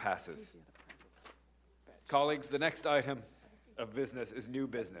 The item passes. Colleagues, the next item of business is new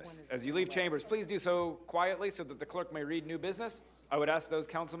business. As you leave chambers, please do so quietly so that the clerk may read new business. I would ask those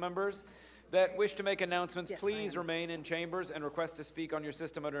council members that wish to make announcements, please remain in chambers and request to speak on your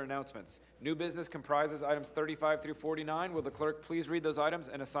system under announcements. New business comprises items 35 through 49. Will the clerk please read those items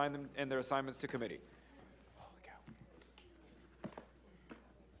and assign them and their assignments to committee?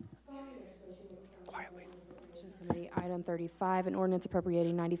 Committee, item 35, an ordinance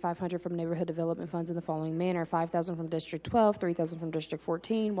appropriating $9,500 from neighborhood development funds in the following manner: $5,000 from District 12, $3,000 from District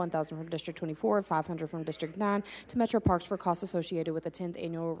 14, $1,000 from District 24, $500 from District 9 to Metro Parks for costs associated with the 10th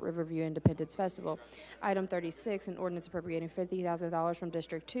Annual Riverview Independence Festival. Item 36, an ordinance appropriating $50,000 from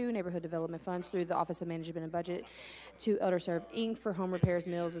District 2 neighborhood development funds through the Office of Management and Budget to ElderServe, Inc. for home repairs,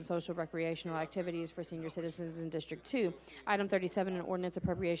 meals, and social recreational activities for senior citizens in District 2. Item 37, an ordinance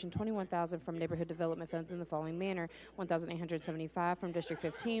appropriation $21,000 from neighborhood development funds in the following manner: $1,875 from District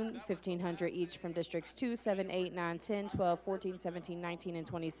 15, $1,500 each from Districts 2, 7, 8, 9, 10, 12, 14, 17, 19, and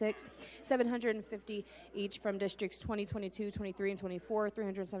 26, $750 each from Districts 20, 22, 23, and 24,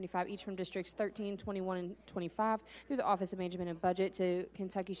 $375 each from Districts 13, 21, and 25 through the Office of Management and Budget to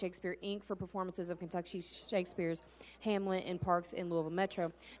Kentucky Shakespeare, Inc. for performances of Kentucky Shakespeare's Hamlet in Parks in Louisville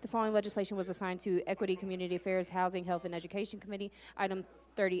Metro. The following legislation was assigned to Equity, Community Affairs, Housing, Health, and Education Committee. Item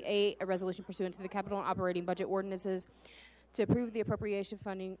 38, a resolution pursuant to the capital and operating budget ordinances to approve the appropriation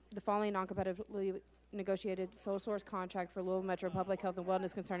funding the following non-competitively negotiated sole source contract for Louisville Metro Public Health and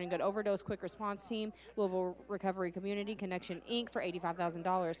Wellness concerning an overdose quick response team, Louisville Recovery Community Connection, Inc. for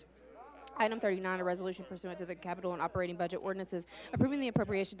 $85,000. Item 39, a resolution pursuant to the capital and operating budget ordinances approving the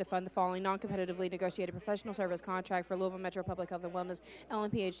appropriation to fund the following non-competitively negotiated professional service contract for Louisville Metro Public Health and Wellness,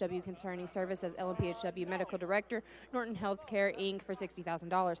 LMPHW, concerning service as LMPHW Medical Director, Norton Healthcare, Inc. for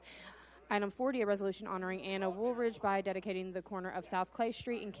 $60,000. Item 40, a resolution honoring Anna Woolridge by dedicating the corner of South Clay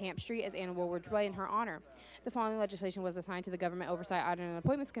Street and Camp Street as Anna Woolridge Way in her honor. The following legislation was assigned to the Government Oversight, Audit, and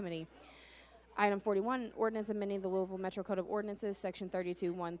Appointments Committee. Item 41, ordinance amending the Louisville Metro Code of Ordinances, Section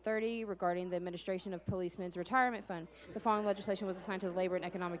 32-130, regarding the administration of policemen's retirement fund. The following legislation was assigned to the Labor and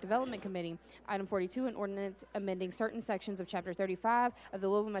Economic Development Committee. Item 42, an ordinance amending certain sections of Chapter 35 of the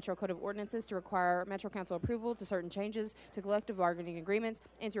Louisville Metro Code of Ordinances to require Metro Council approval to certain changes to collective bargaining agreements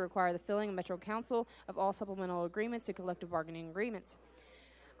and to require the filling of Metro Council of all supplemental agreements to collective bargaining agreements.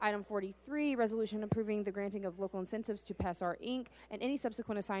 Item 43, resolution approving the granting of local incentives to PASSAR, Inc. and any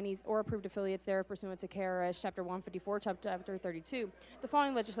subsequent assignees or approved affiliates thereof pursuant to KRS Chapter 154, Chapter 32. The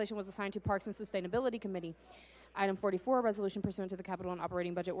following legislation was assigned to Parks and Sustainability Committee. Item 44, a resolution pursuant to the capital and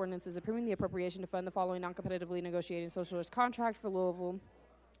operating budget ordinances approving the appropriation to fund the following non-competitively negotiated socialist contract for Louisville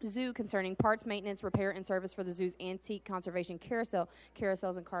Zoo concerning parts, maintenance, repair, and service for the zoo's antique conservation carousel,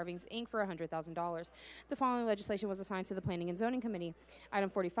 Carousels and Carvings, Inc. for $100,000. The following legislation was assigned to the Planning and Zoning Committee. Item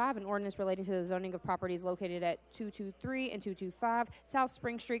 45, an ordinance relating to the zoning of properties located at 223 and 225 South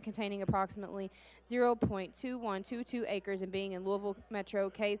Spring Street containing approximately 0.2122 acres and being in Louisville Metro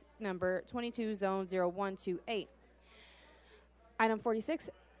case number 22 zone 0128. Item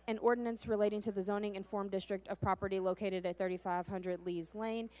 46, An ordinance relating to the zoning informed district of property located at 3500 Lees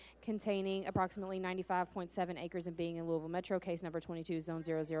Lane, containing approximately 95.7 acres and being in Louisville Metro, case number 22, zone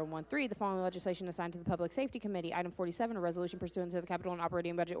 0013. The following legislation assigned to the Public Safety Committee. Item 47, a resolution pursuant to the capital and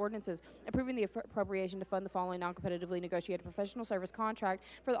operating budget ordinances, approving the appropriation to fund the following non-competitively negotiated professional service contract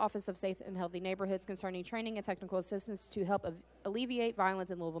for the Office of Safe and Healthy Neighborhoods concerning training and technical assistance to help alleviate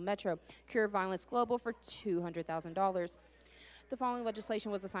violence in Louisville Metro. Cure Violence Global for $200,000. The following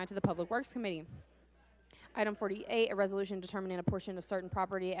legislation was assigned to the Public Works Committee. Item 48, a resolution determining a portion of certain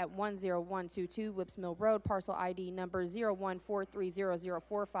property at 10122 Whips Mill Road, parcel ID number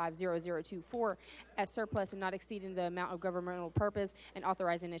 014300450024, as surplus and not exceeding the amount of governmental purpose and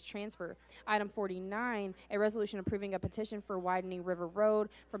authorizing its transfer. Item 49, a resolution approving a petition for widening River Road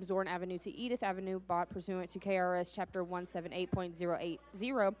from Zorn Avenue to Edith Avenue, bought pursuant to KRS Chapter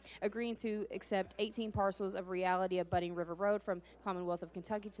 178.080, agreeing to accept 18 parcels of reality abutting River Road from Commonwealth of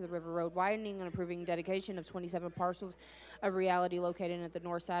Kentucky to the River Road widening, and approving dedication of 27 parcels of reality located at the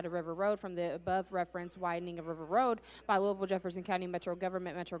north side of River Road from the above referenced widening of River Road by Louisville Jefferson County Metro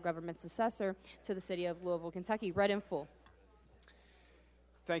Government's assessor to the city of Louisville, Kentucky. Read in full.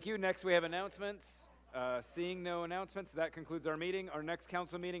 Thank you. Next, we have announcements. Seeing no announcements, that concludes our meeting. Our next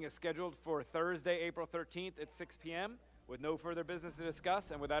council meeting is scheduled for Thursday, April 13th at 6 p.m. with no further business to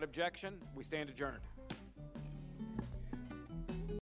discuss, and without objection, we stand adjourned.